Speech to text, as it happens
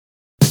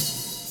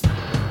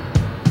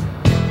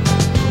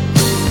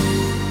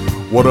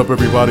What up,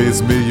 everybody?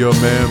 It's me, your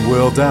man,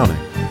 Will Downing,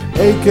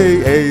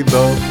 aka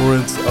the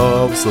Prince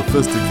of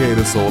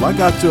Sophisticated Soul. I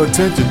got your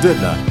attention,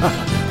 didn't I?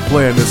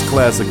 Playing this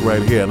classic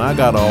right here, and I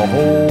got a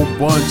whole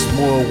bunch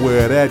more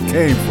where that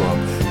came from.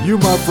 You,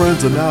 my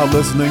friends, are now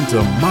listening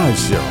to my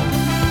show,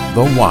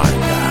 The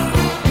Wind Down.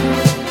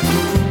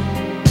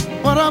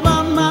 What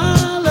about my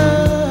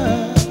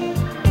love?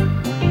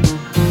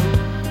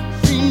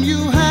 Seem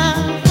you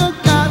have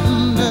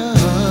forgotten love.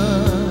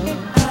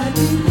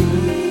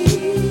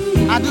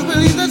 I do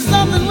believe that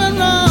something went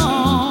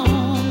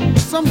wrong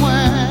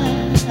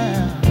somewhere.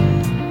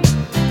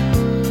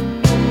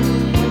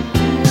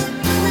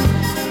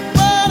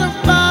 What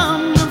about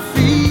the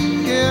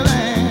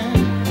feeling?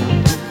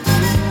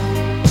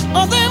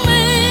 Oh, they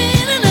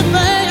mean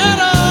anything at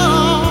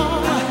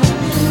all.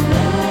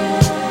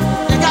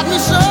 You got me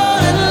so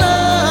in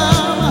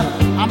love,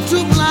 I'm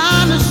too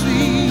blind to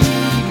see.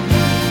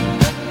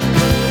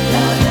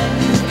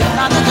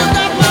 Now that you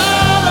got my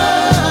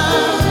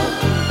love,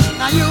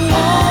 now you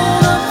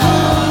wanna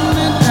pull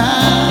me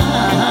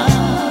down.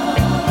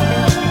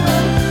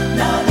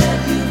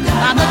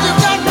 Now that you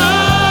got my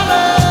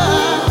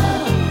love,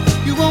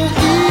 you won't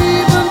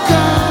even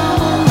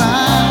come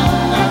around.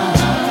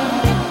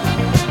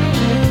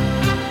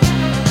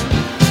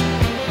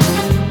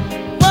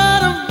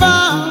 What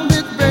about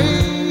it,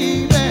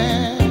 baby?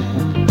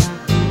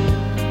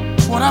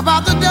 What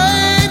about the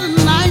day, the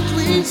night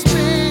we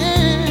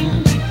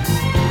spend?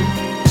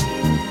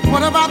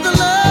 What about the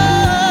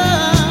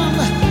love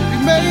we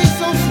made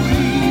so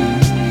sweet?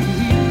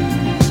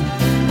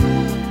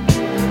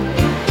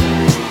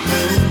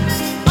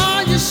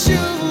 Are you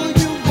sure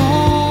you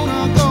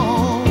wanna go?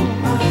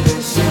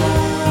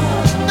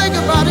 Think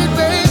about it,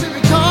 baby,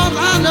 because I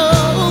know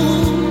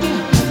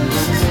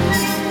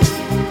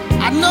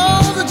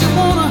that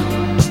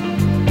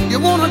you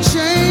wanna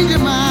change your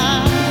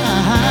mind.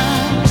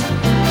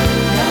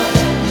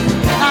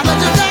 Now that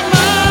you got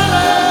my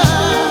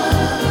love,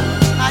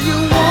 now you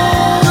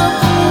wanna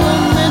pull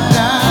me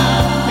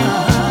down.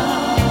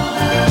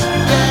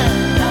 Yeah.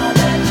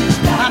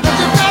 Now that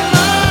you got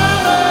my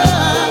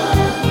love,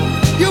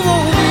 you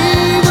won't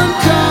even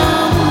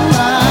come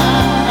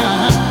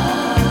around.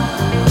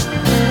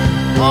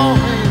 Oh,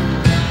 baby.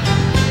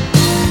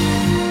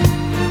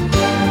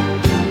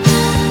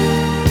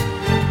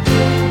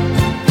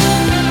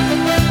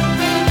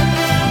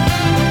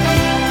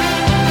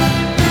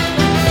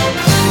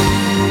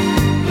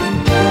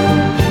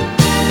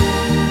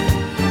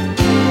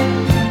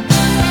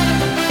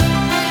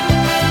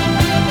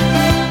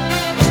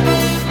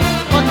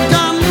 What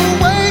kind of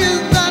way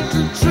is that to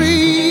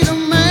treat a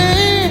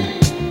man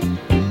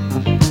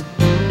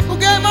who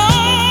gave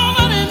all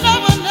that he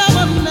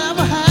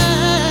never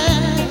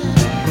had?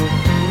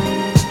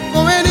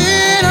 Going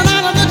in and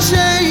out of the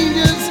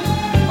changes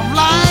of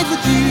life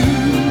with you.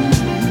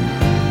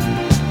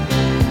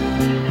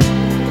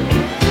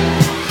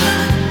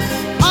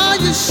 Are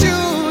you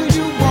sure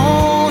you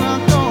wanna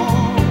go?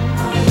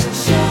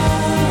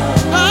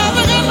 I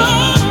think I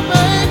know,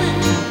 baby.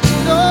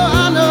 No,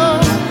 I know.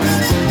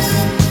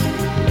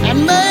 And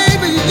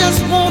maybe you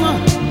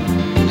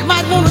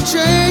might wanna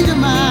change your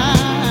mind.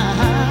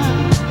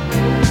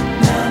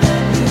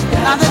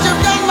 Now that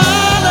you've got my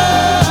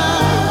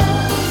love,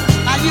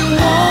 now you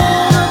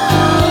wanna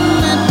pull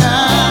me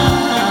down.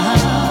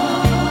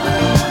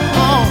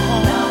 Oh,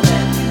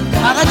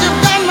 now that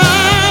you've got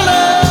my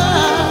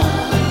love,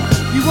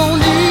 you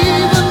won't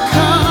even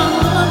come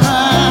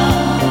around.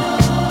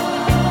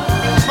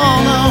 Oh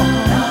no.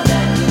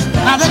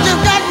 Now that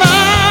you've got my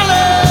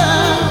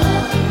love,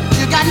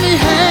 you got me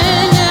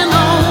hanging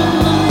on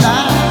the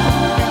line.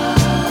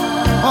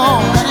 Oh,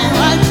 that ain't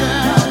right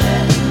there.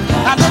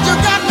 Now that you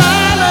got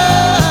my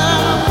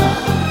love,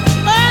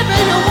 maybe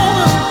you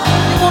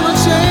wanna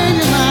change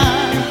your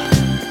mind.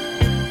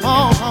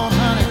 Oh,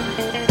 honey,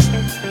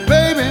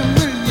 baby,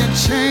 will you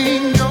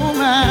change your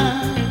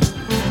mind?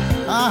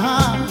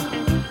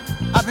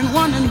 I've been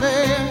wondering,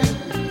 baby.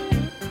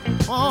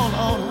 Oh,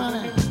 Lord,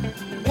 honey,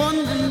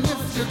 wondering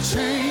if you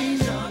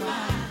change your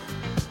mind.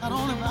 Not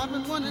only have I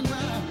been wondering,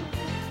 but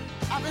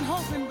I've been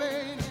hoping,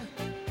 baby.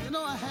 You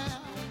know I have.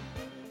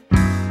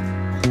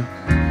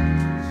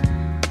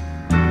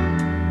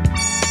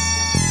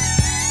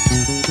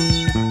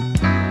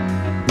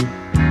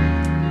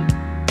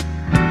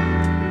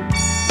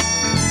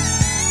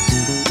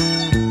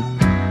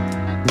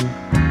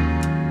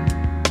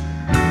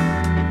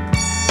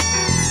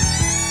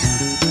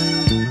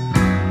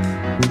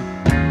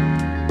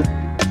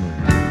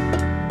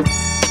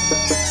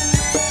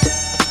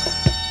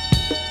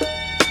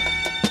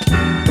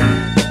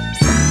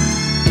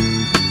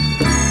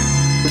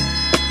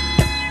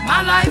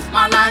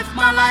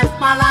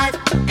 My life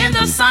in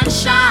the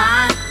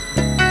sunshine.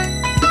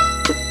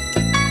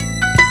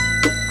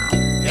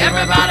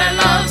 Everybody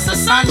loves the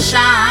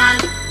sunshine.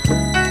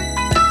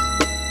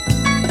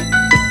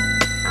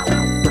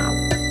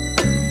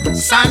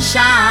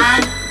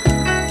 Sunshine.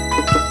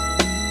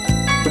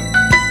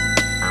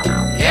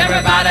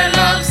 Everybody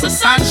loves the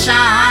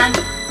sunshine.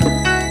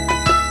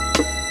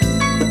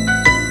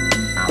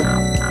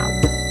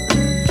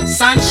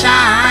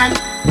 sunshine.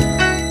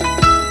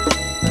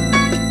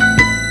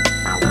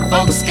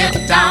 Folks get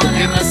down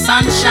in the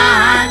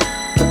sunshine.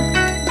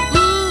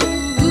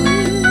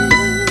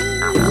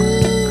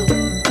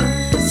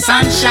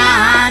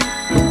 Sunshine.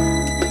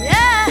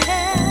 Yeah.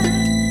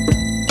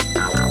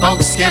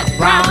 Folks get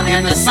brown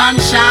in the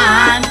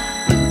sunshine.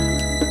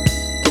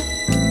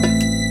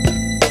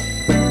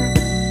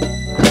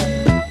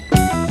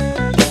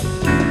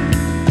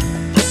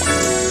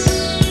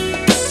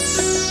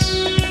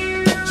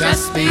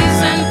 Just bees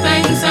and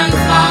things and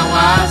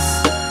flowers.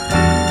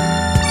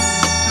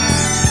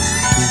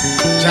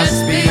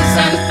 Just bees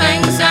and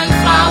things and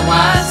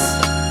flowers.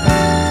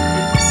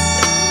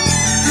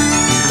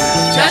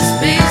 Just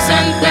bees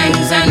and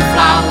things and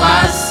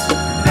flowers.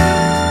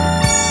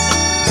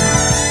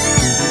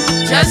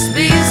 Just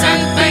bees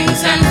and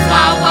things and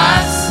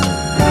flowers.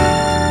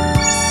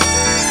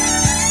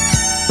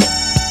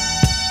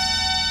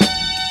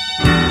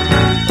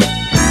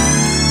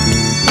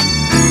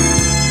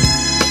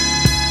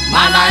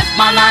 My life,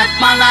 my life,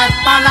 my life,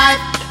 my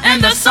life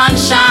in the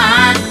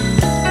sunshine.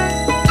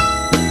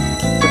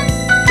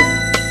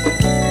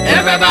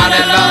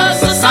 Everybody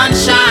loves the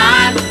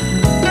sunshine.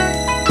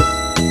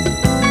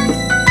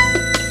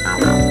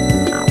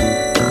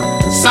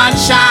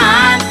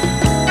 Sunshine.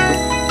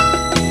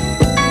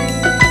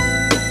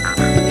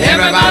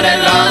 Everybody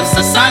loves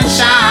the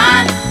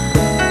sunshine.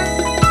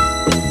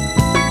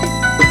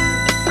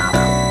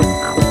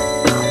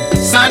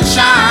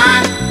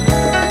 Sunshine.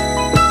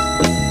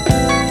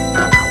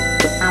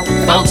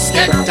 Folks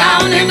get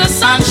down in the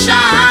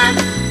sunshine.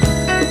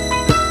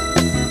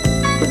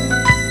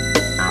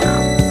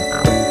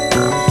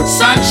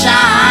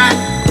 Sunshine.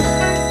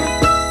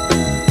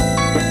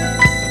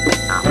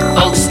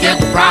 Folks get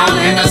brown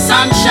in the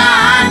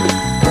sunshine.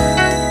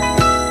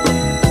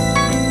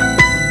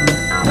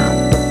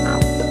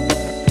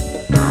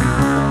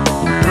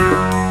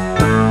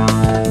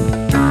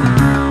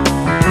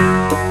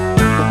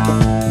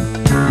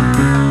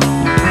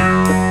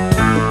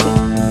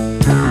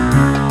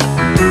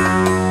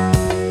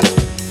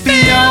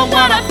 Feel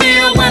what I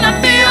feel when I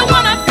feel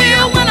what I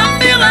feel when I'm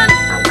feeling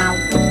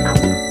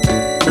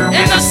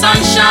in the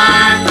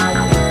sunshine.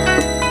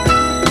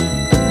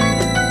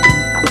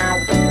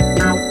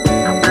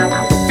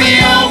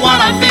 Feel what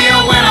I feel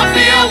when I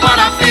feel what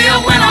I feel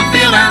when I'm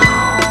feeling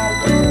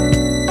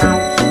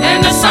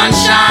in the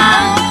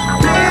sunshine.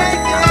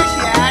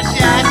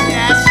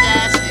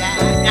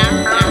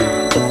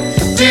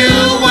 Do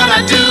what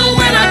I do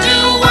when I do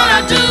what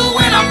I do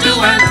when I'm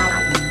doing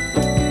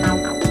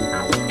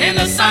in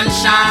the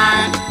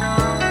sunshine.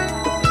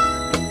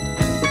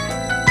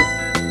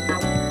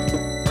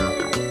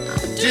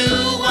 Do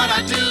what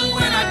I do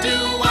when I do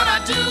what I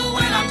do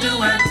when I'm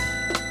doing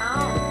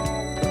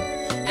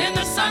in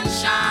the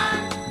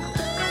sunshine.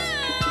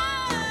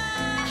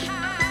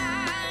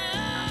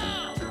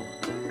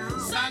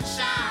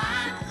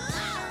 Sunshine.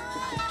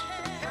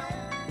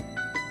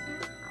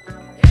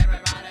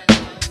 Everybody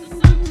loves the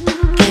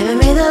sunshine. Giving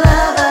me the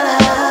love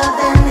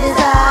and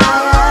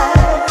desire.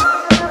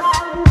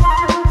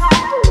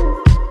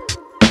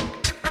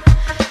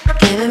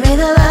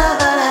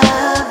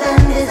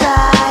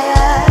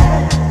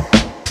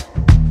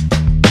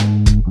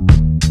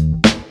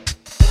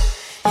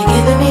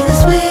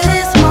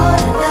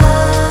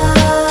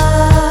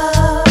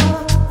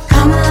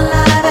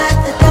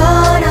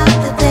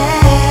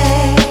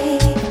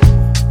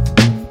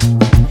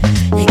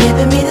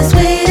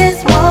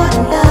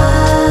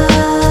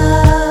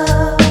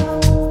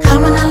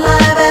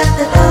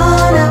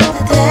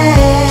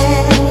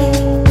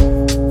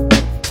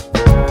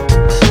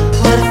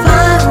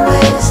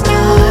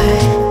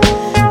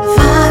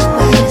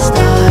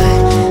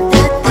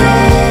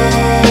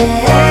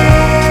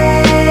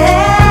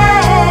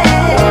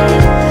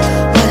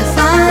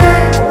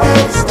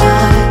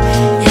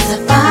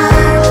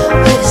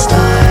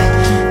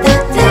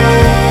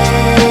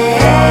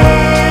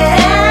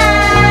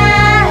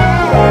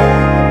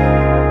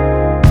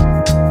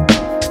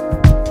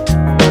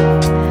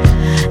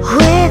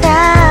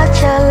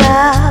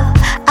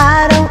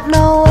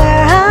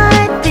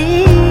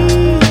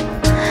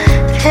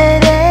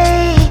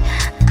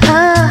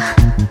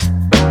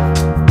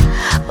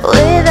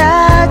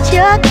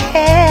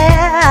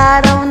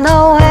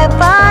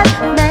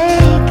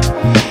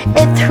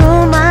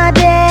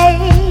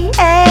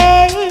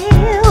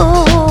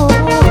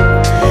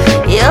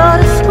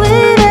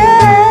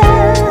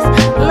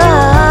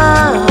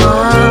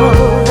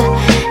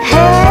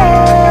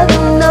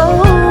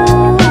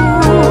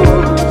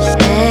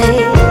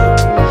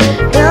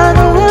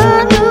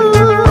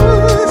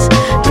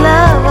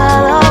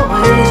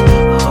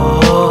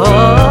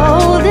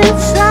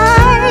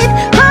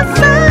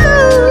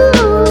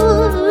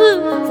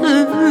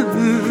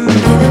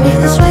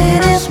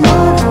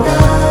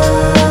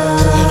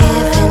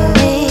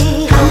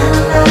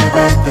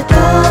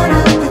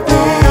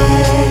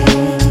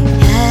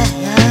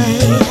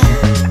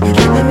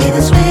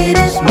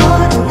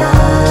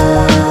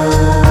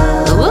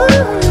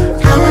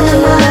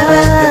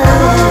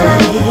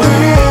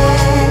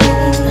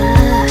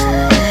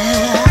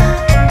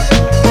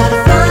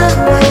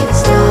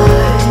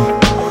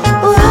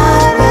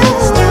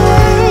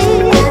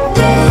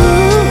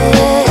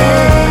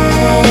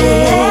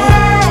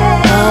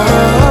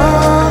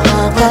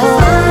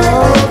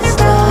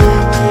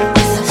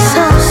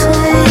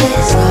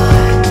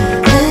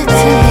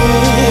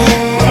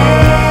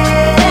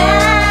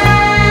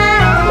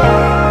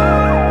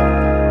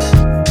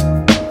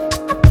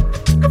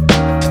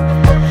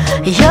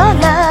 Your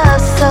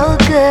love's so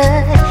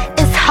good,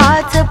 it's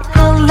hard to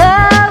pull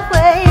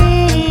away.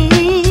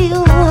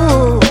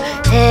 Ooh,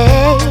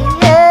 hey,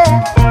 yeah.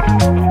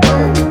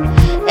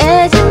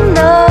 And you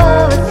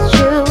know it's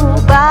true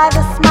by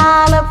the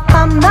smile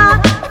upon my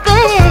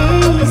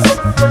face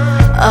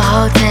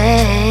all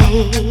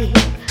day.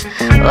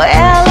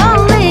 Well,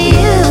 only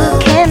you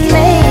can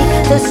make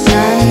the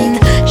sun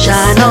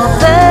shine all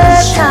the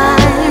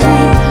time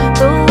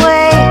the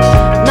way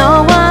no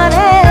one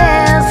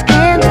else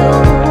can do.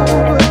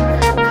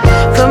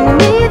 For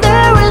me,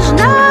 there is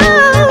no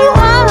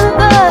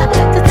other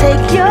to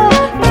take your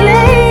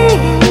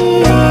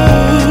place.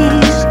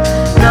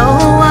 No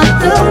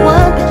other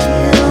one but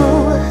you.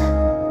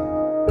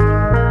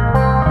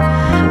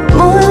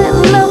 More than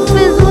love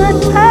is what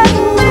I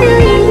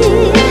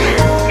need.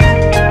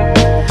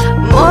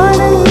 More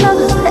than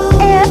love is the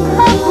air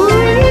I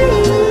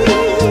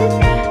breathe.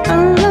 I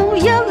know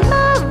your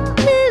love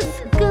is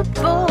good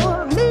for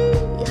me.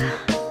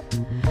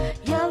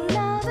 Your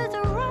love is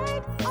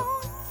right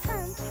on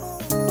time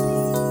for me.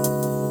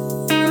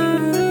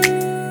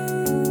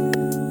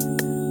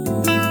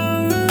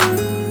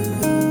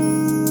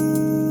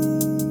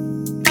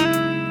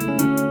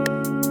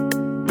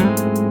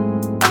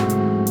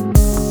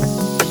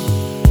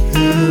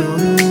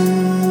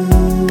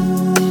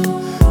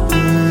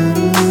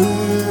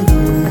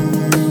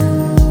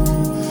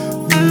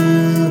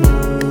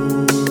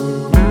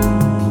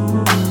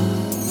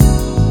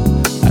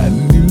 I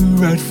knew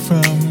right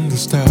from the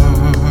start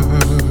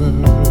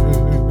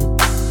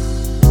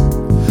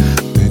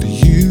that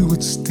you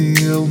would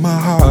steal my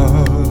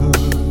heart,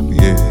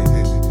 yeah.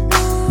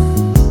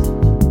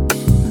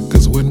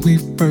 'Cause when we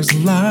first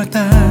locked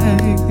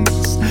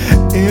eyes,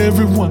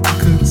 everyone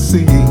could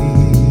see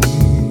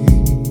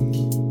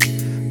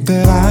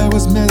that I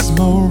was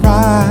mesmerized.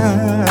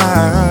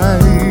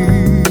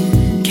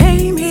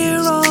 Came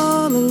here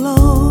all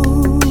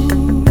alone,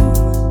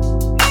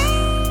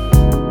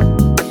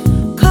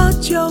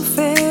 caught your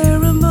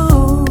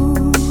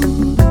pheromone,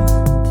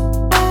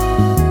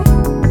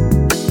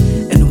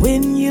 and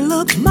when you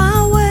looked my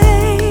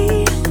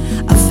way,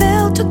 I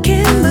felt a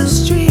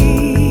chemistry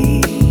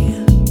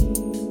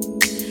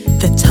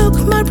that took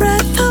my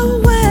breath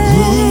away.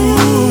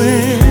 Ooh,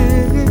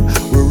 yeah,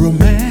 we're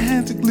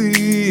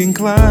romantically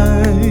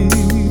inclined.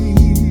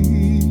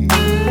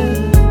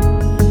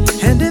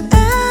 And if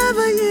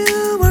ever you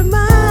were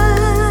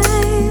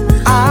mine,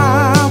 I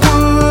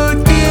would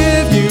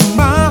give you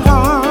my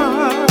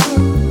heart,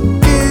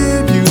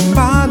 give you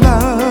my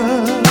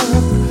love,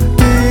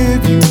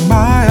 give you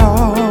my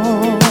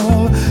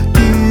all,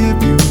 give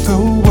you the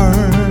world.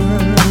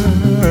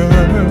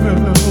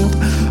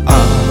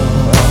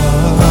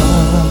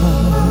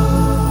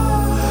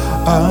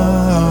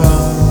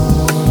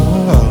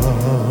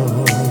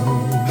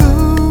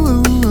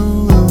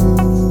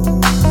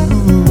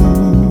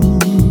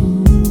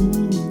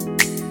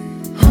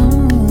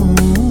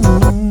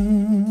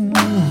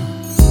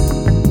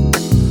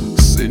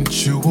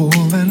 Sensual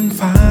and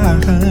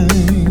fine,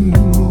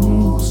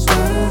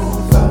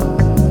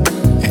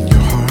 and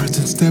your heart's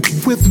in step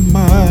with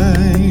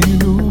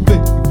mine, oh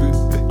baby.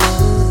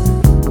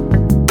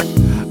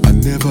 I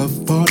never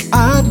thought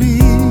I'd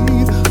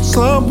meet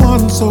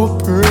someone so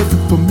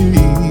perfect for me.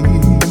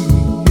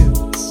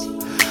 Yes,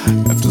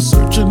 after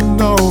searching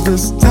all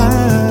this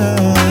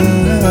time,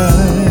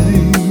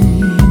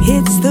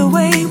 it's the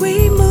way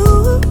we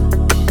move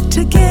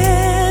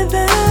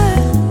together.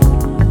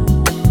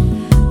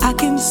 I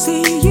can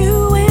see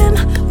you in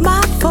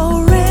my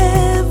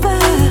forever,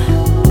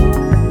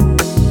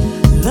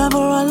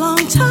 lover, a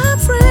long-time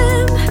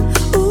friend.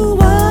 Ooh,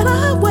 what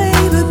a way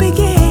to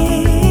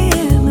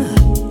begin.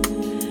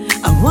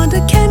 I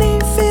wonder, can he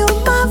feel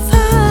my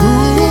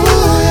vibe?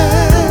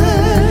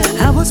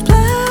 I was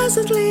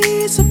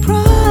pleasantly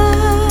surprised.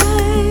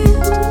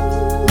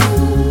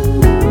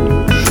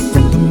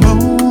 from the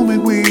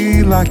moment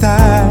we locked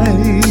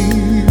eyes.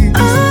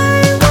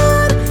 I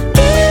would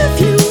give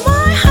you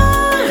my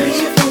heart,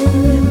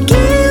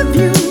 give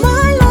you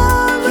my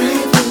love,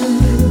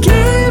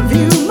 give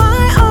you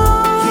my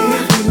all,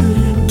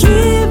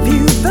 give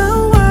you the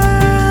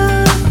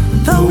world,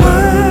 the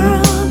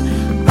world.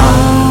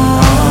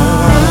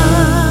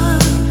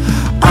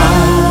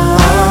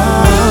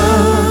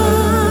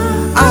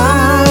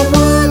 I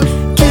would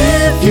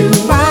give you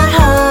my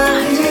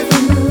heart,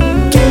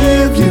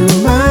 give you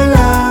my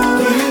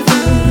love,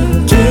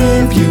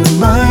 give you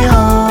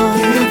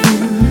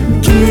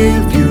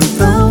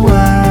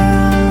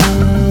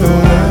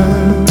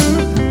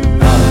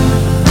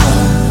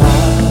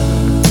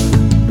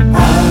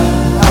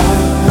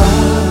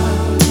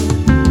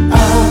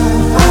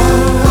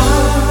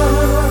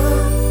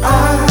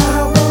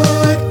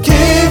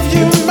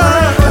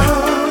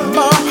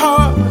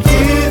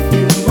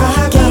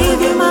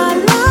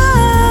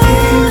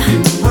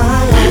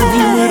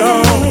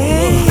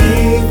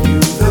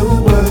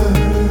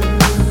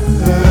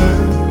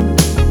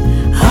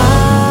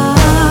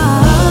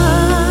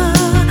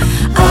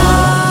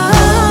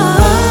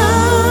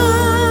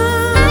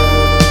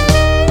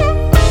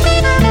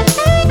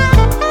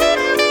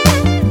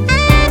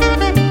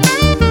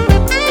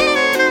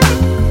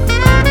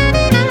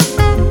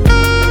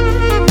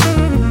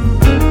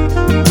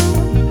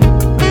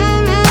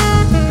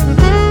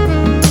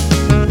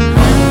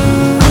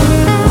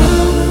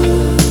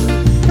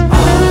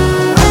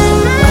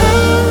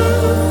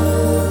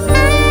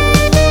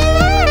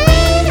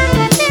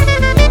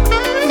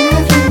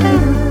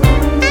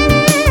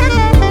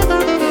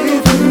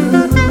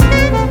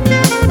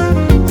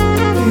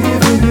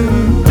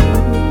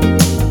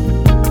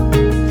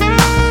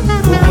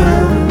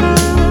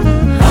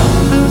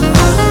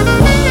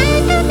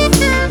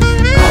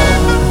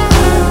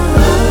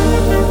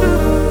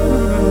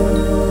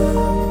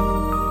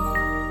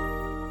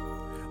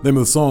Name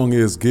of the song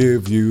is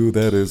Give You.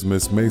 That is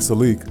Miss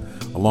Maysalik,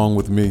 along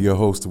with me, your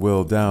host,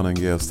 Will Downing.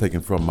 Yes, taken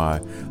from my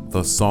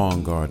The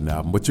Song Garden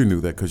album. But you knew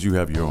that because you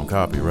have your own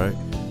copy, right?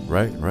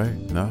 Right?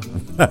 No?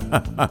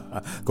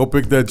 Go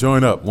pick that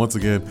joint up. Once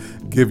again,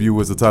 Give You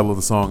was the title of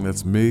the song.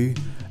 That's me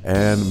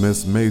and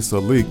Miss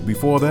Maysalik.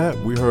 Before that,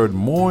 we heard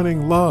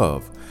Morning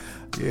Love.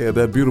 Yeah,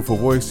 that beautiful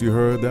voice you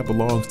heard, that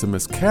belongs to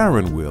Miss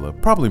Karen Wheeler,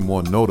 probably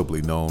more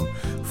notably known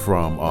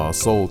from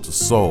Soul to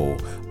Soul.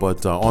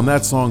 But on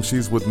that song,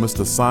 she's with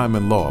Mr.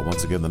 Simon Law.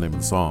 Once again, the name of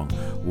the song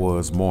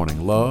was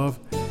Morning Love.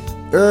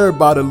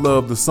 Everybody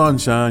loved the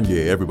sunshine.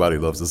 Yeah, everybody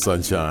loves the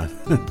sunshine.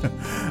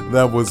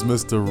 That was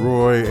Mr.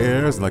 Roy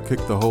Ayers, and I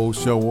kicked the whole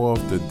show off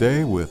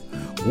today with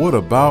What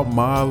About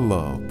My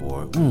Love,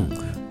 boy.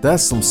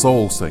 That's some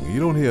soul singing. You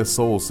don't hear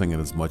soul singing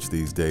as much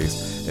these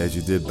days as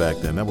you did back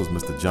then. That was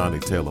Mr. Johnny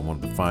Taylor, one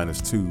of the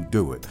finest to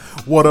do it.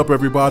 What up,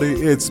 everybody?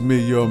 It's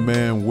me, your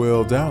man,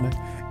 Will Downing,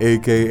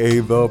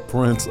 a.k.a. the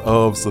Prince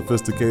of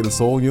Sophisticated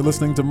Soul. You're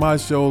listening to my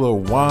show, The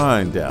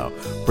Wind Down.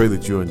 Pray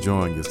that you're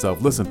enjoying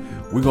yourself. Listen,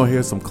 we're going to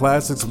hear some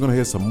classics. We're going to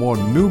hear some more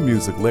new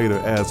music later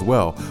as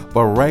well.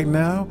 But right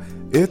now,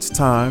 it's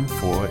time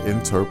for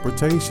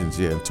interpretations.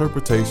 Yeah,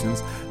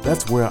 interpretations,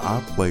 that's where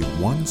I play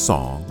one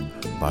song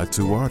by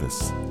two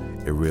artists.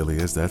 It really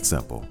is that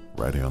simple,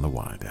 right here on The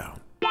Wind Down.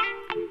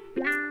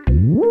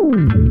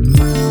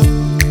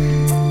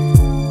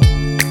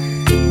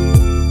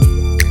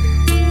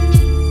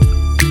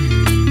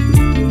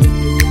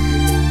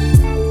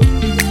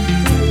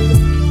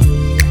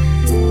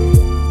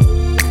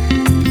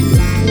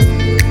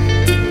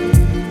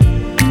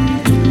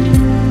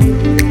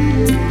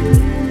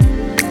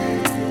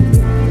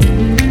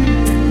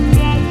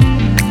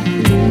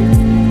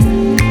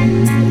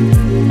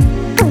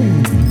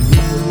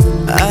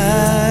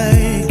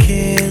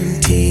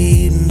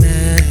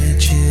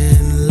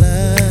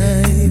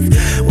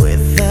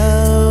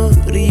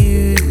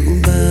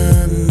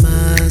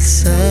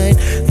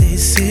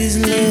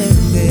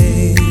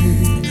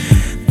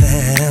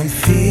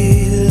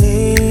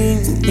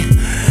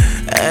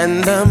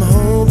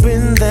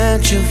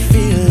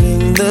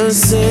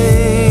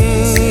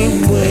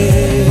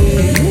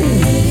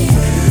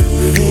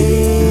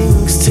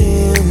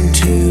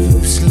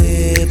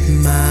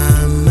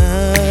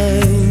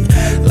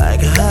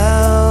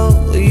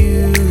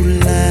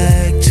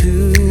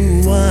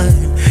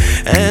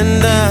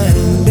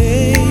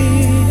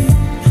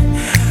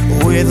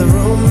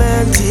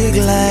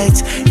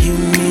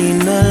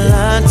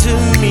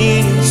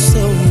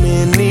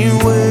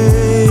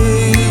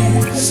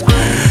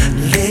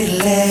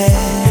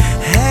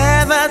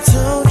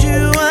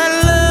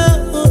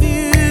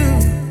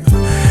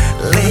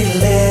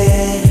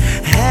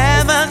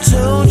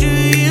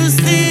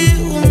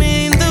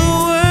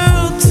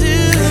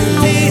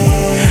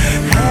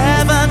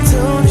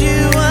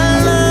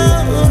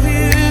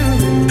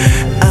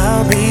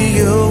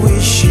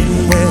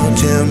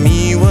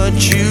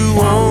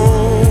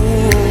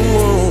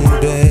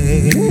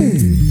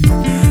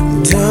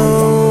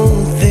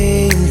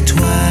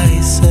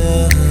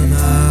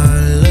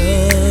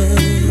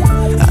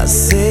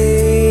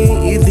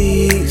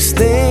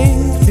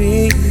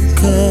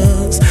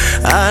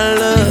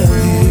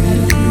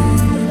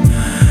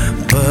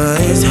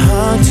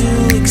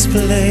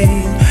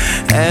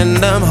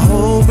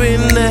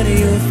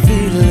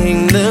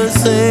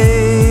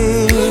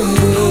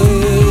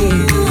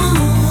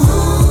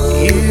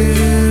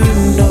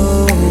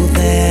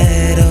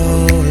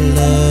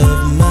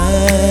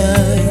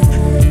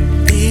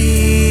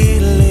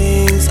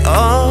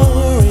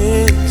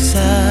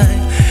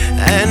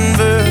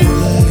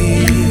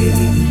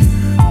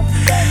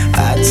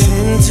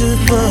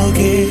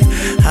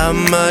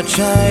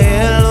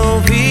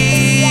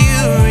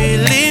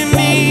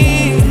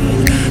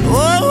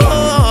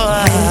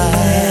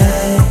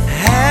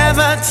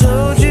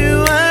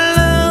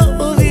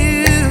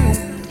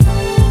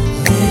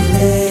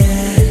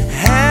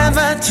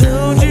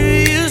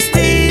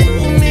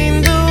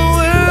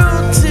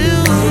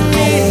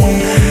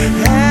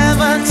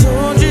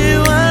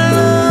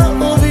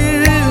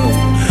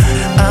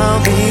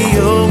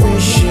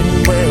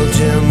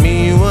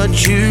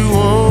 You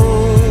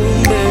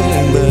want,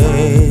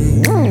 baby.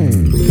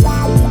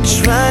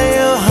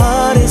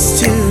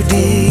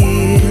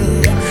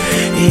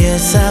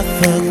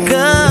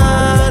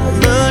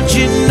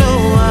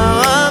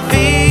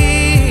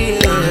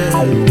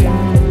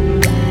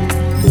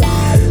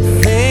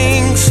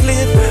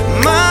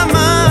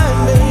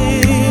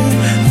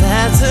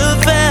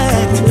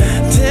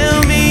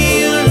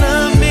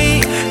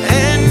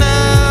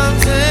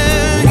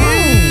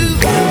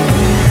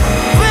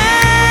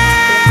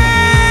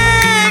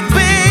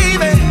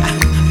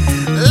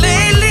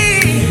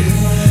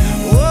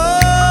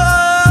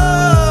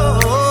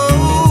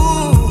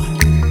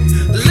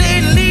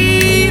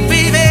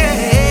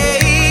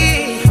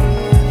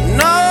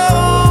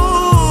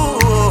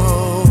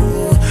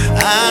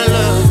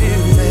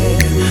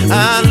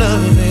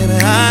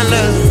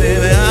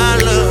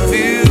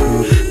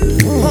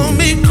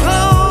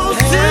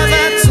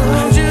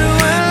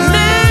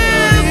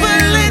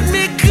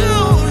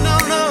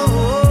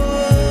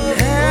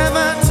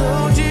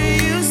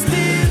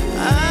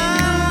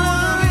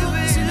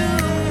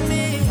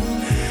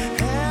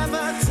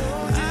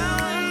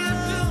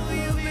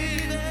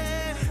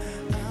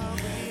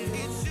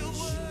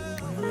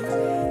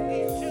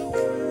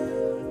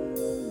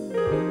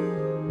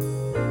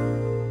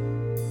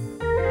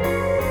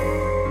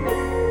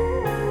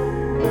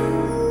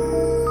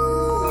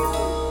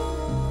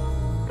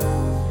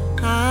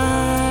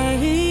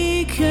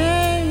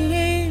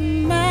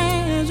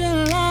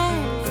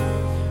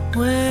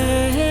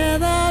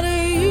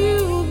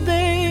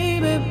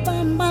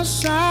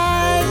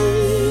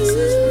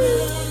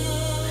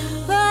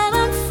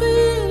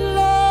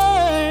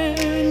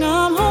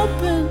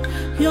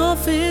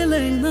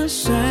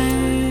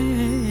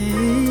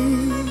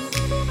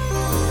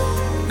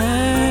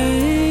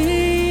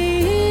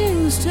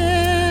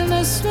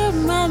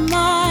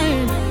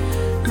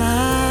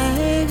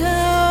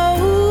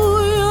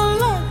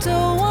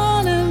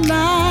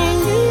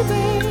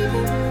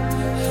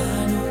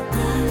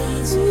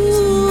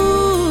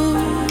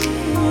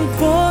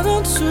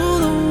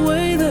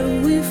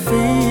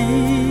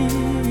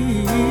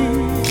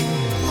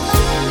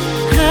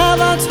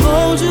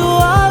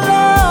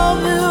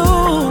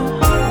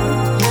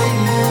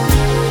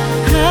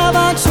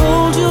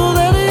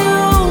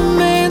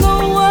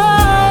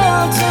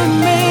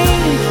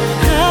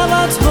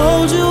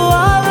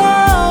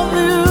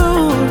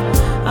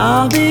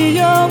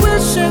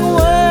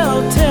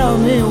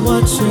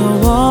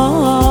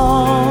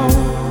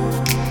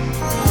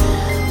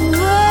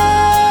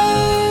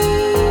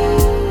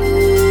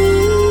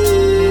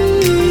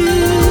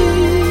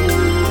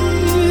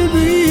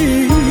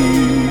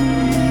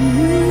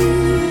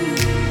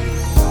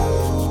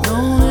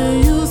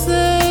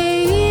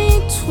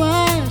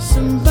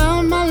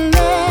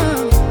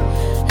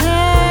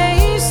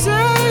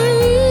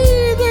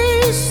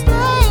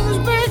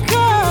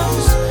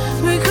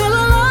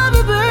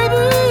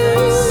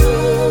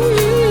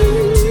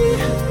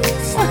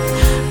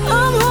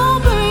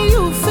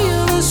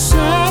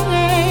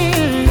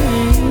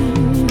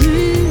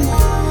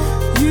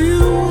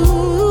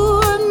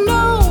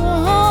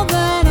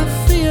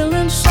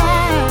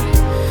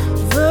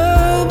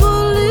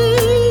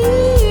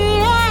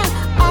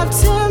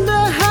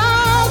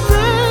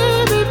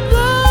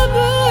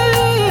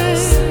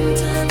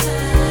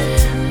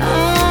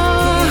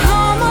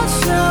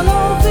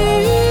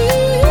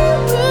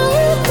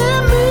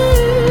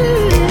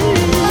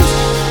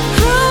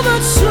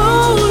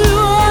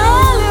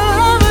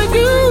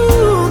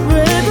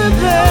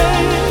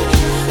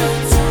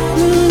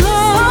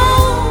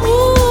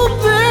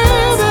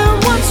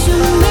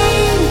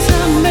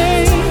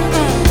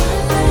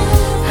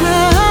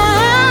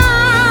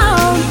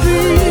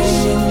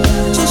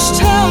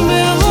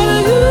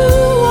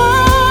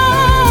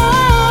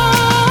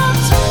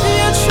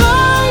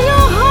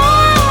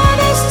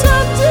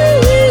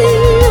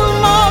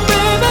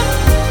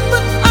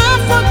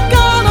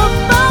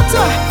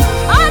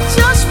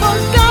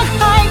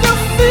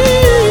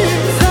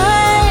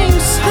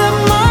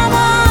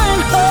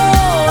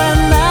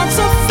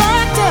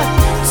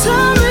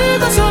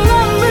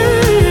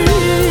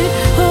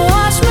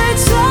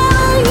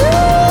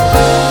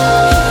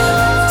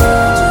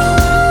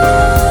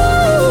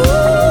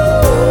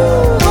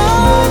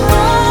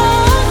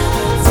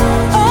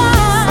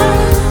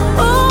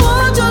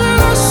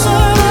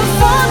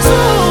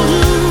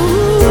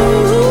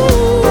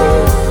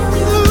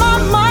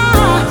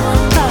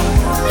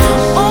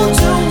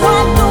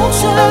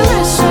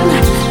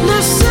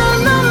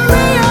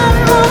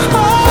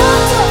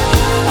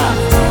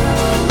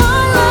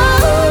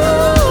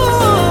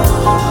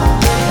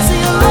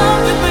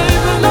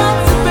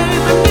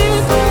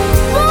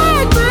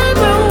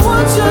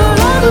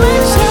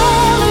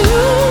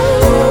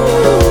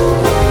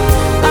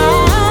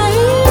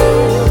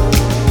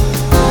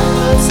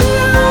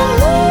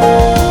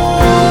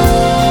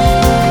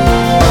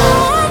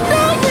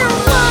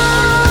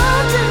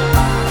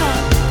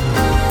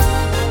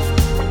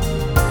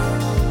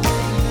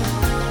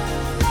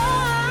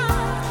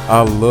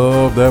 I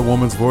love that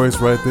woman's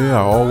voice right there. I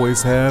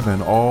always have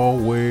and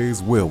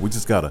always will. We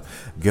just got to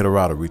get her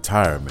out of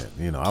retirement.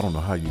 You know, I don't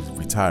know how you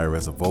retire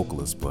as a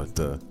vocalist, but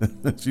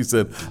she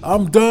said,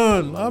 I'm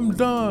done.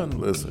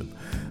 Listen,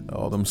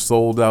 all them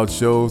sold out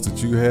shows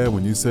that you had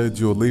when you said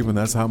you were leaving,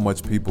 that's how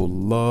much people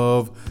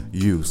love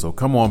you. So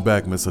come on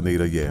back, Miss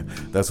Anita. Yeah,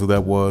 that's who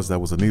that was. That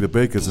was Anita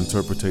Baker's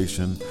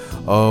interpretation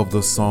of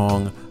the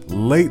song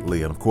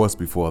Lately. And of course,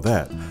 before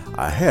that,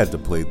 I had to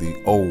play the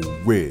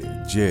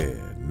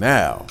original.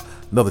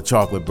 Another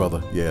chocolate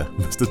brother, yeah,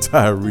 Mr.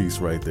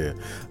 Tyrese right there.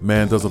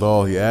 Man does it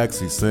all. He acts,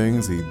 he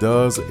sings, he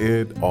does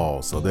it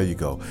all. So there you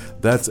go.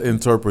 That's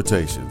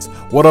Interpretations.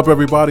 What up,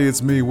 everybody?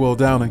 It's me, Will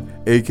Downing,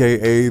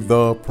 a.k.a.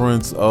 the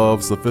Prince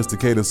of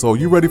Sophisticated Soul.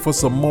 You ready for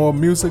some more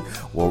music?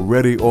 Well,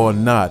 ready or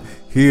not,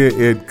 here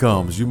it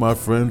comes. You, my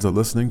friends, are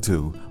listening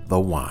to The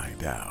Wind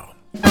Down.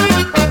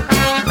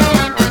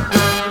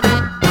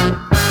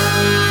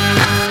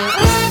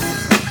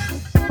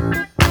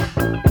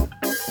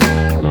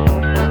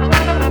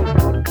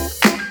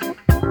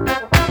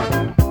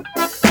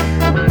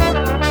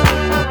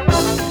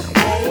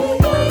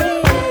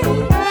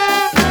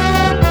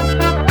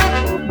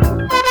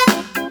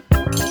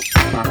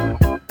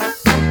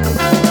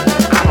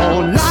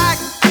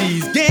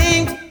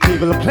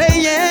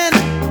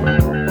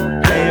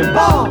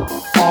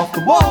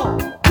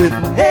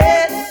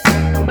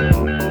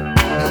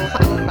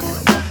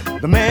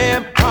 The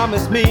man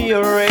promised me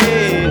a raise.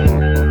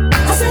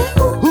 I said,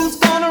 who's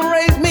gonna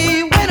raise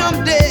me when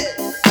I'm dead?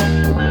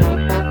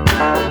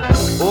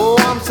 Oh,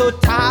 I'm so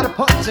tired of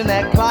punching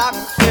that clock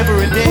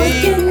every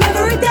day.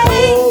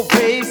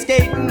 Always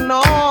skating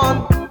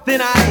on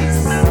thin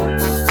ice.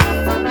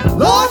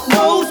 Lord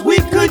knows we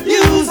could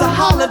use a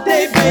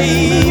holiday,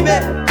 baby.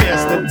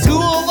 Just the two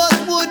of us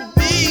would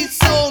be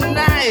so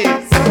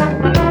nice.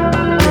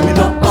 Give me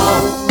the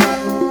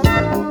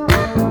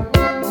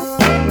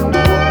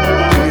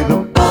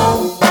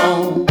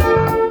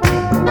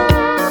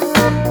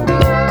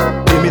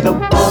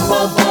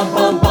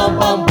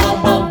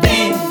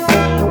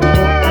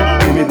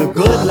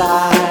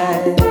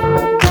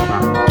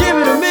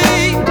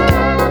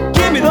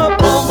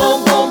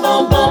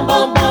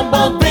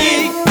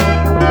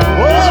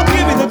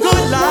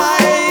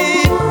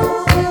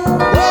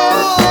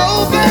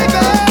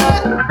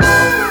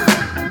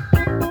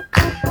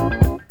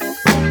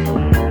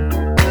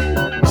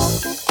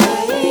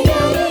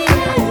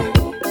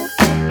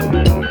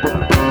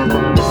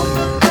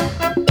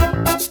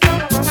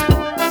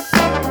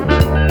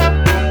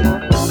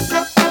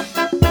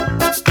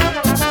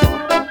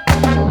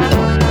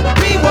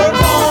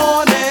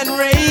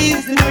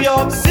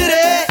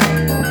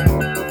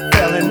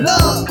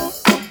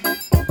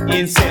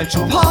in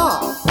Central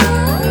Park.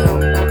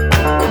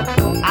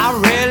 I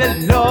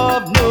really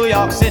love New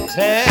York City.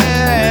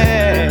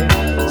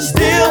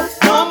 Still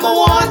number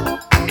one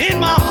in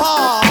my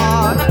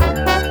heart.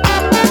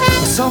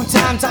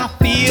 Sometimes I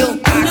feel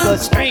like a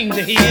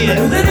stranger here,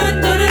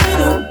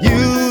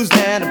 used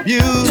and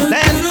abused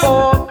and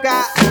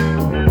forgot.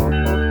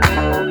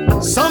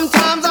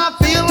 Sometimes I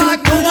feel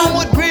like no one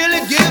would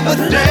really give a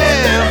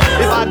damn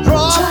if I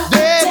drop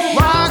dead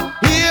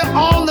rock here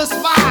on the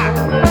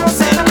spot.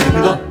 Say, give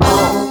me the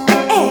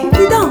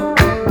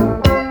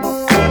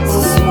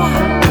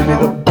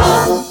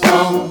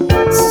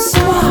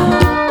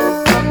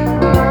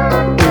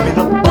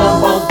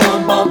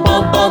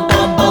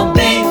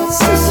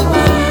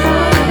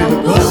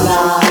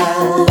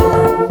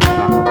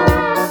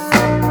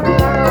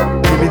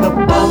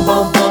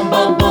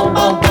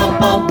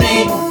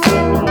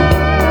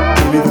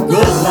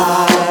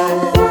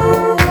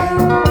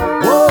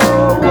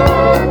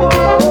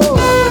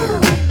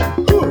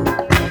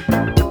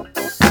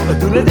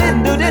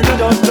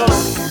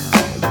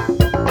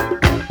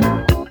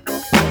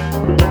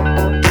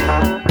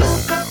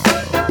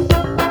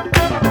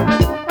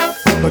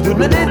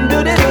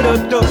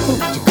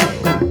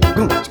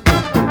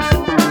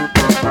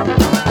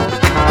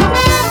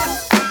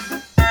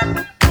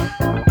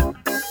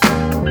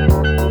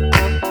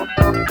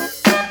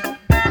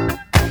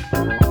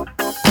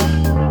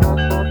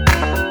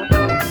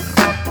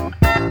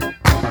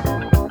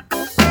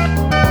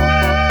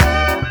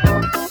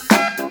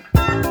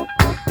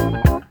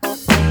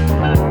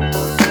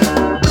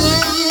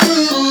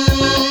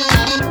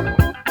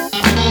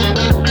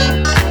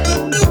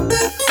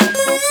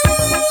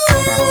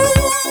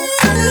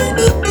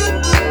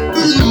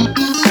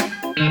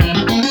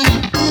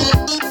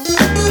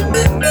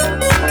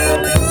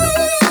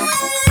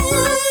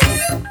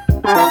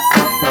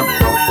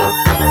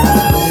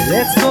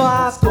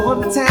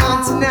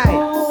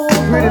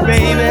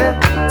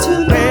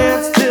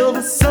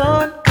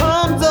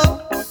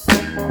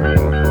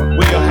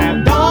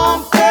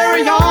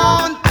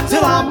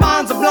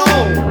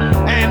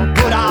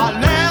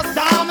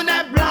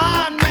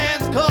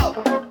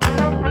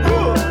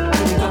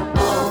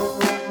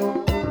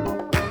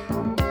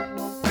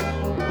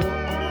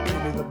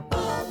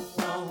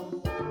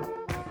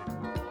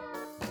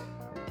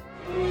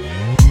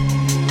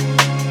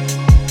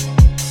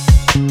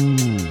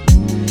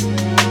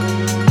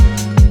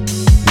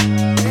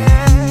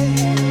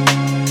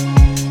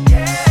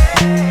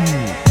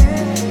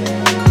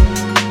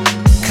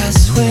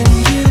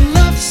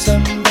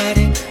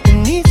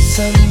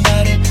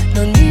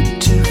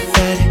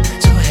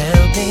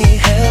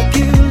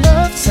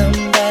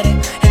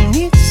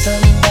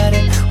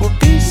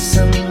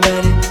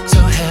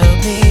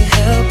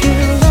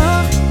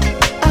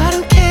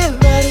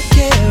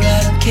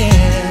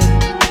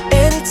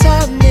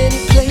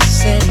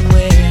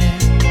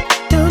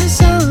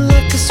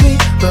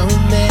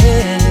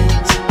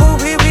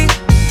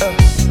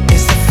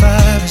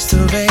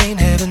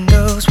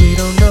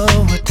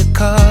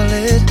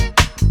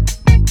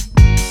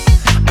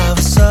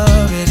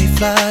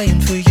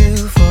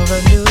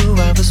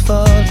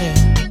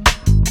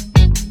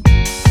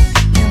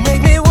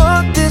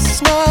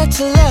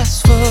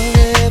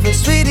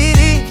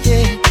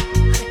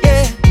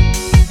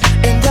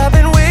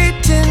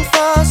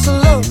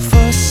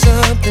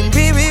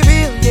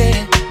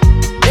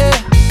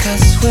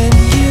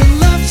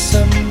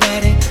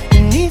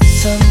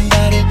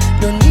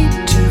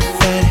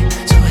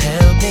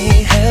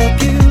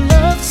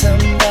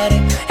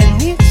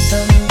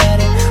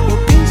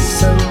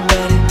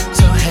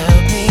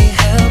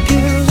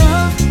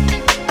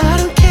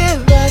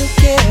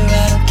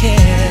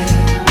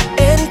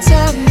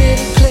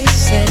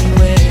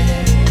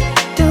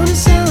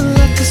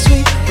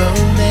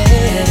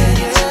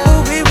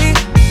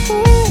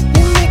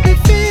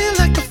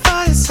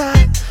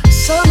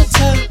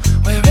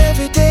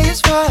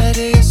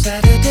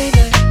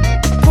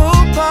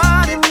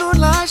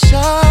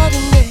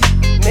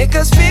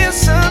just feel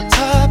some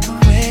type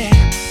of way.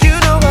 You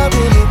know I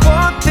really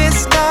want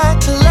this night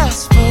to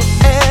last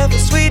forever,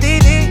 sweetie,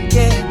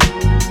 yeah,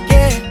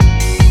 yeah.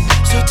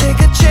 So take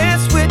a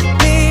chance with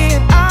me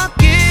and I'll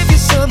give you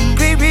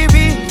something real,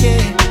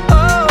 yeah.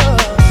 Oh,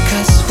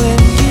 'cause when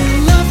you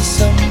love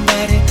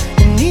somebody,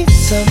 you need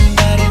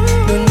somebody,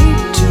 no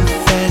need to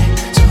fight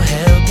it. So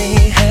help me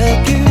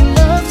help you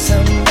love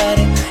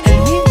somebody and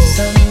need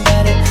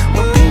somebody,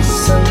 or be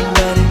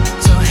somebody.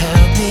 So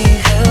help me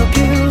help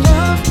you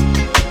love.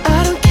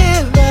 I don't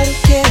care about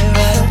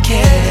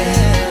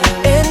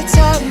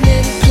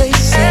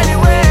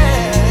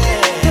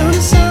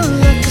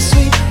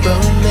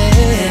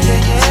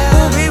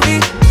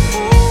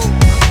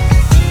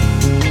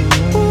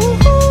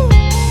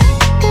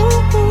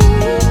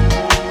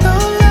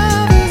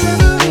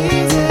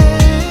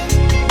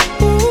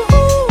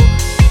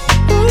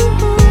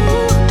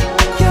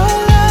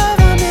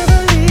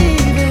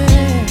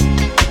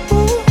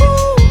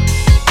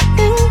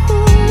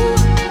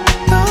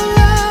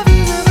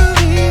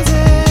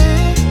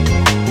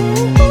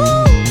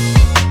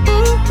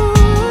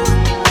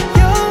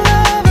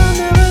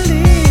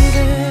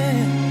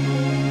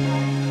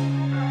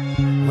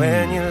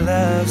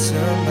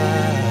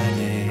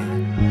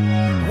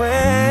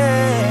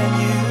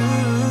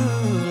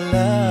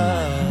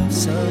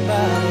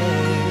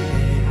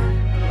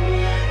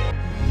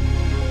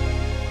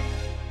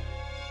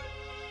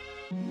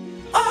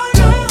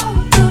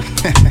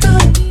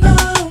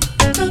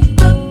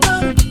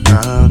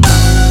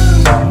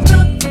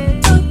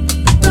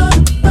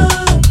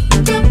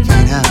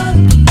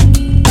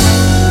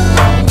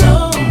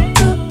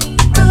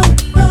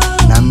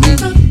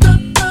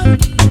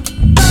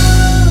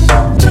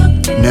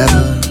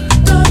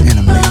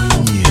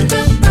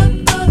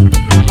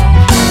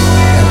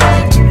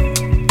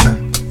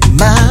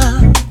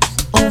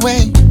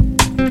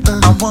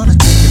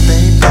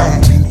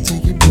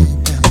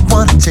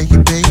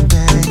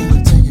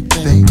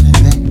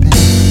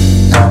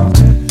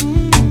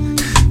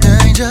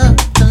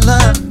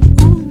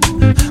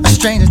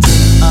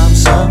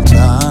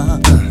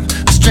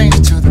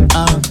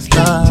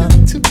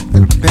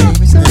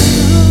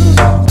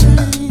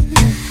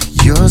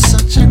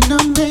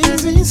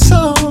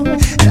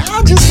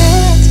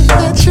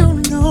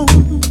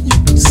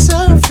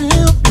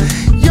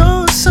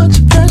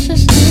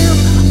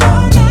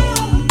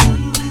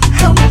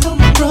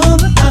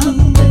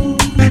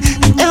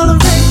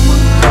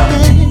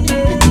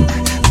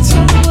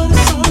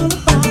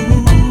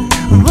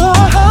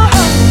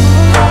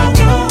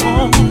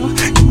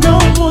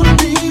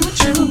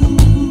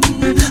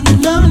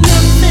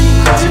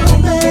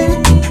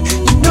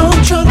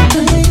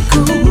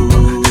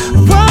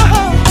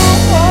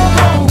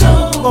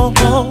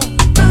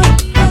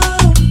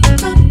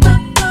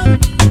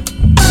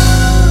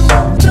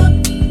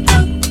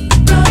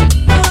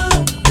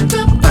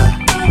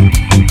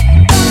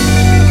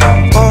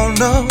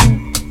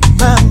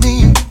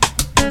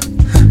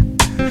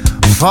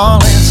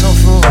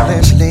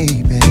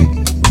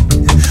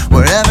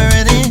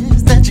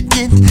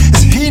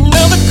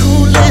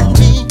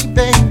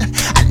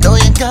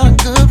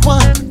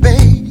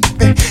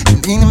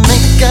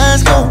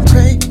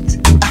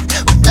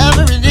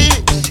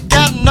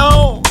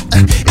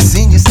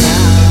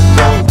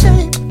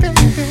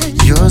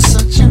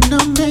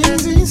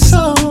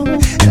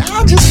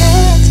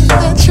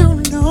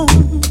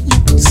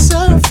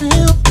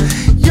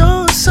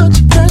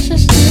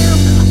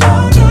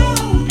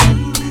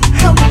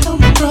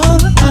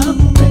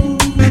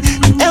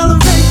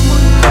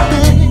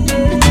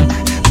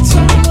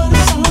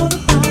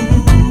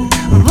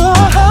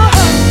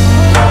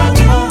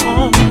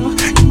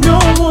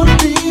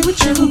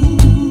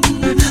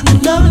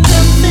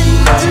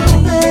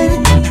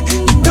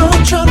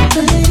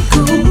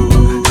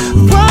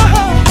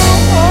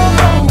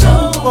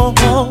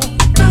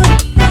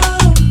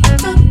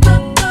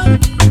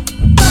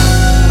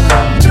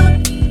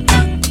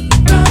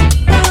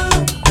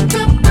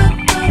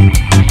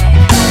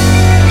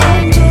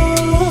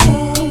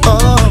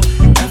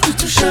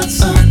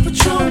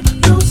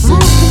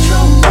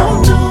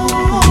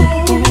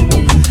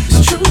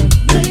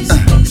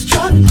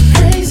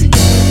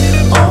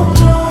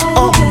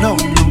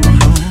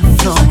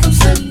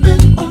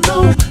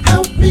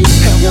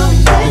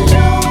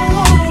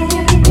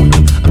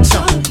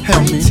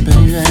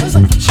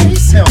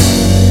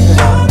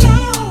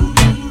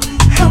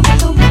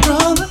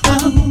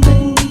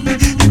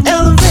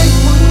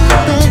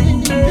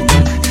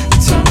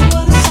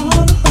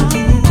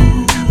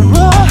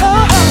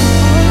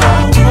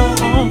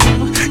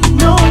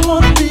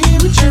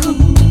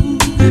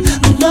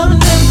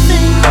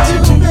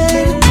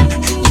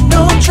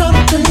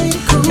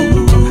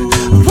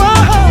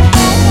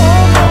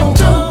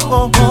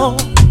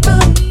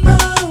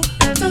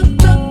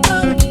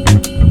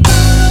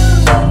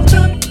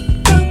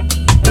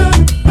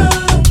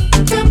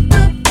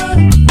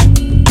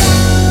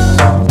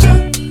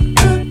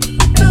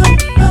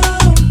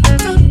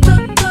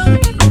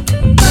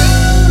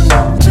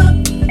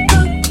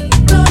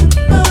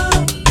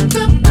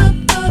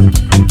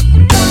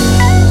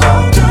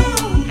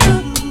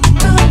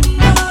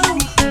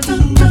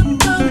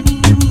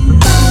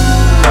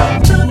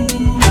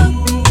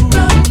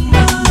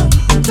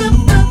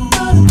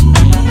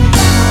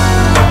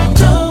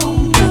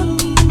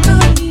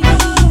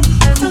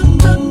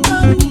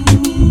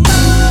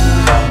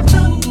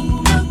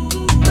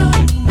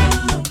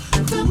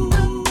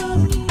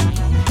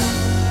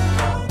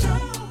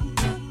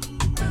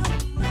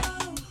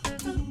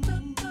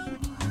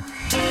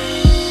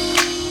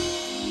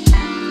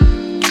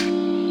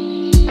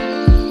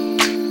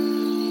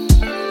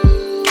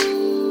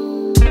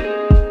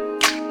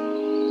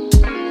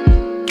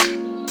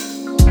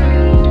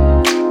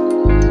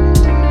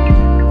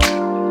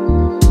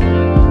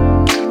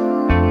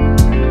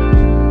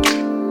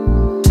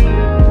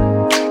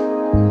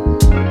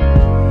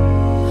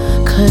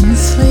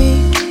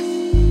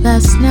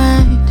last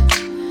night,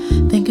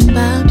 thinking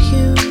about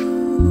you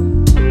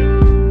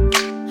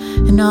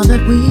and all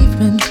that we've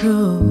been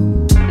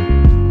through.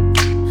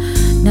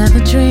 Never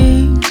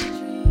dreamed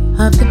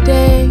of the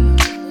day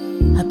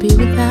I'd be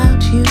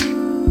without you.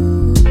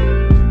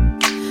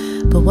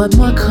 But what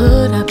more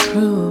could I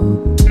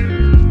prove?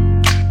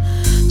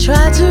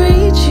 Tried to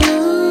reach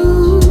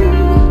you,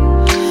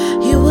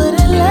 you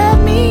wouldn't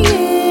let me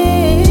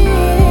in.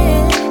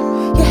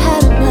 You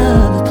had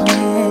another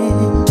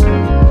plan.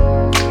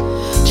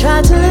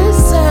 Tried to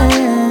listen,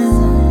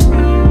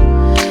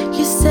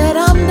 you said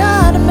I'm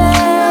not a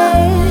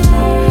man,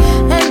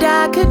 and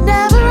I could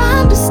never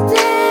understand.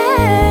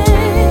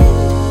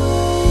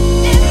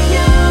 If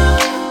you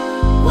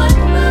would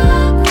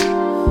look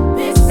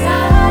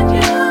beside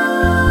you,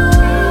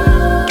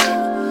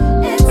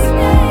 it's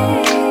me.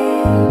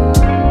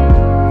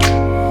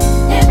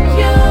 If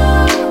you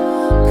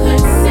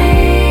could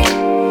see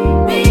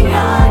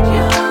beyond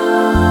you,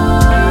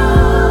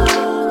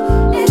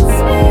 it's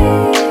me.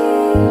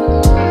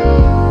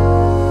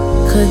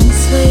 Couldn't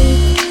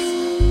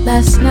sleep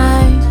last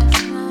night,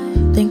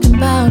 thinking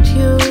about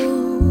you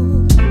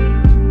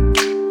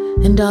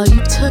and all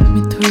you took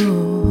me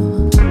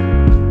through.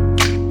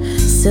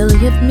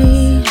 Silly of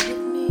me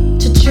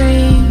to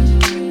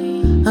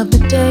dream of the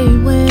day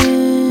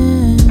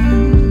when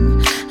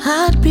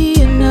I'd be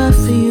enough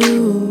for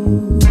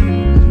you.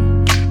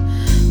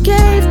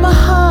 Gave my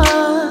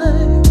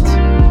heart,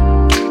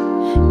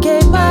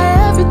 gave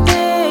my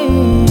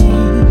everything.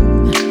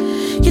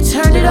 You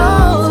turned it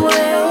all away.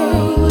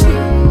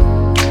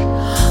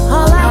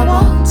 All I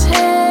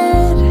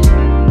wanted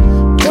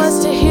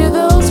was to hear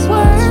those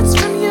words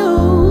from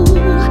you,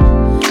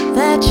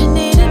 that you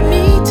needed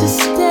me to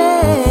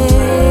stay.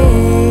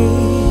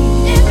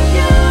 If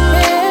you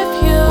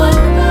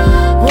would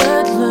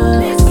look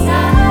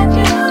beside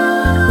you,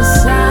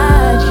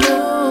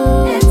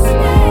 it's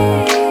me.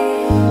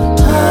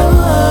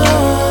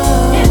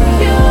 Oh, if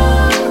you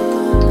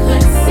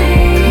could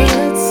see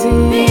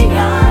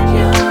beyond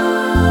you,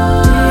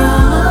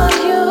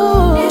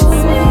 it's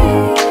me.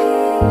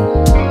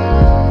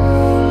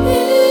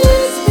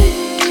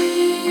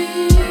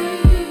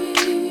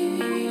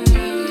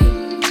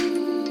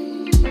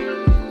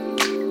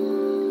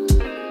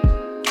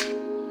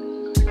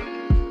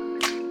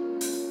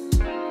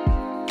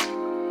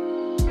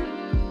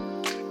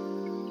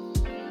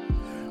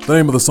 The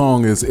name of the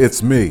song is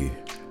It's Me.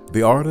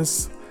 The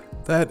artist,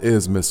 that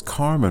is Miss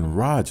Carmen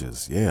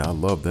Rogers. Yeah, I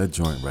love that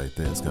joint right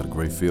there. It's got a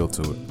great feel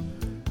to it.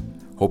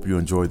 Hope you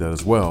enjoyed that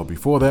as well.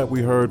 Before that,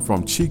 we heard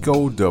from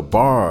Chico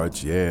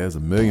DeBarge. Yeah, there's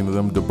a million of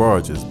them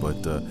DeBarges,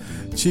 but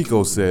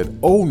Chico said,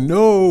 "Oh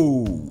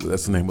no!"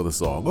 That's the name of the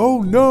song.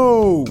 Oh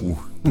no!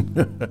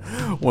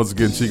 Once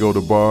again, Chico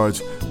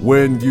DeBarge,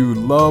 When You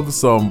Love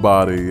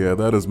Somebody. Yeah,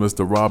 that is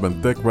Mr.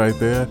 Robin Thicke right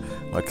there.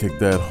 I kicked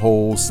that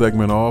whole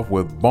segment off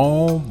with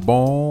Bon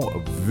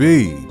Bon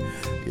V.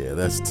 Yeah,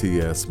 that's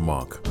T.S.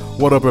 Monk.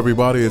 What up,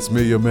 everybody? It's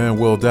me, your man,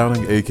 Will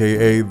Downing,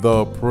 a.k.a.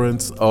 the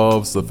Prince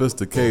of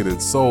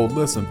Sophisticated Soul.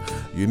 Listen,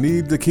 you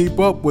need to keep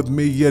up with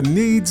me. You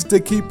needs to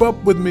keep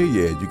up with me.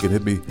 Yeah, you can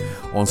hit me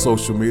on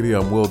social media.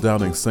 I'm Will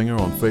Downing Singer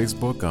on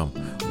Facebook. I'm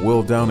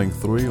Will Downing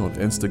 3 on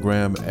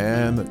Instagram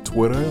and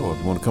Twitter. Or if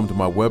you want to come to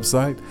my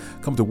website,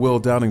 come to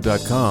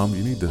willdowning.com.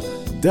 You need to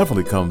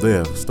definitely come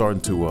there. Starting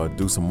to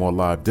do some more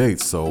live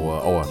dates.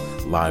 Or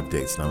live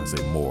dates, now I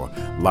say more.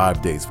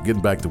 Live dates. We're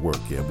getting back to work.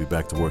 Yeah, I'll be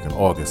back to work in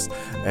August.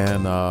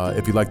 And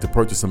if you'd like to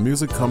purchase some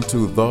music, come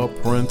to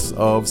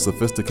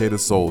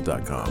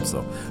theprinceofsophisticatedsoul.com.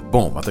 So,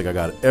 boom, I think I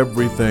got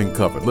everything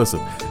covered.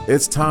 Listen,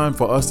 it's time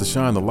for us to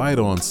shine the light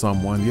on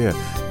someone. Yeah,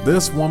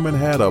 this woman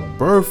had a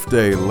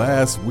birthday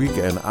last week,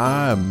 and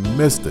I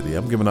missed it. Yeah,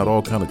 I'm giving out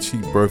all kind of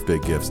cheap birthday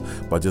gifts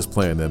by just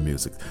playing their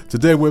music.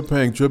 Today, we're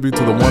paying tribute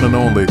to the one and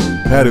only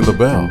Patti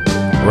LaBelle,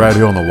 right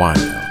here on the Wind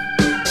Down.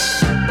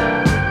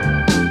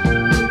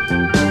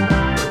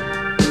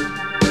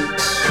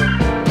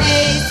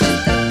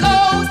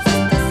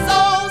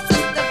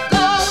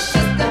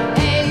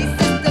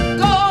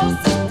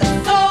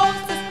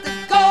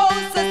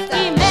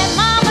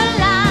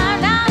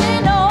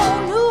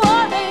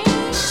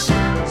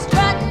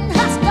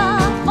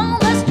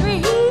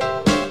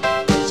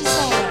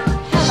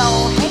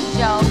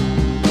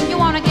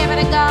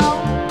 Go.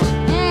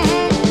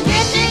 Yeah.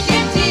 Gitty,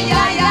 gitty,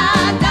 ya,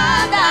 ya, da,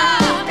 da.